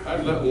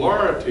 I'd let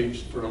Laura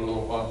teach for a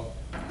little while.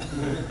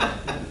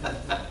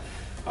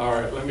 All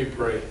right, let me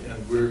pray.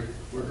 And we're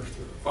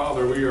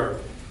Father,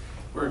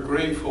 we're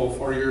grateful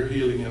for your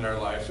healing in our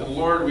lives. And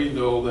Lord, we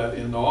know that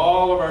in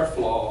all of our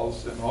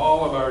flaws and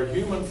all of our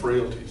human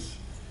frailties,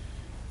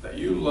 that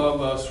you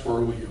love us where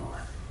we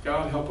are.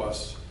 God, help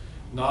us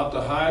not to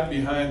hide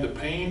behind the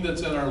pain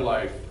that's in our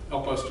life.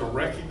 Help us to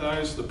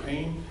recognize the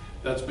pain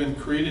that's been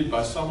created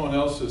by someone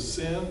else's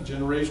sin,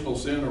 generational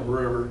sin or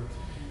wherever,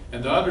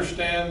 and to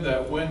understand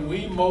that when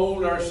we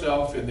mold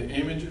ourselves in the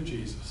image of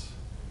Jesus,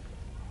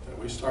 that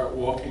we start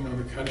walking on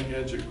the cutting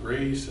edge of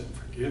grace and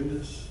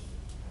forgiveness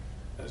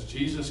as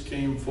Jesus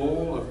came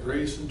full of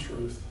grace and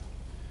truth.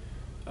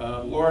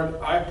 Lord,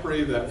 I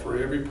pray that for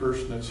every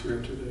person that's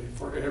here today,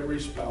 for every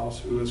spouse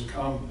who has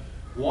come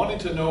wanting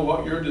to know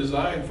what your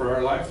design for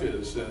our life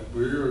is, and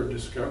we're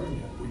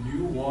discovering it.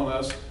 You want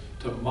us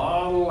to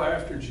model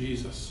after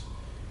Jesus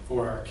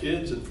for our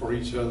kids and for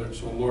each other.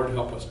 So Lord,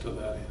 help us to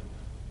that end.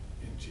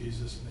 In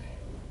Jesus' name,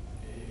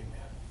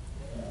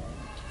 amen.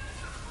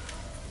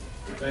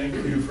 Thank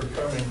you for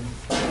coming.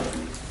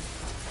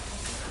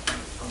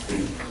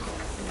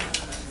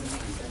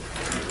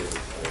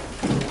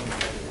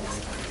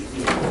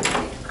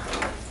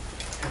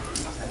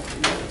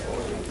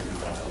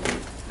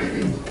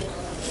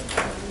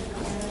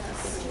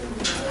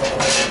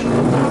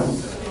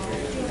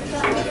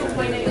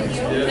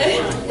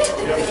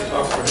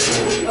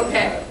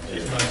 Okay.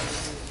 She's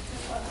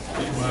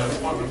my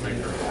appointment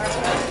maker.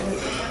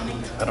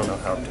 I don't know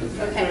how to.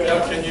 Okay.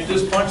 Now, can you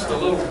just punch the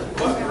little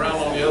button around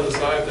on the other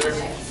side there?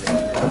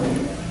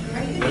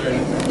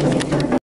 There.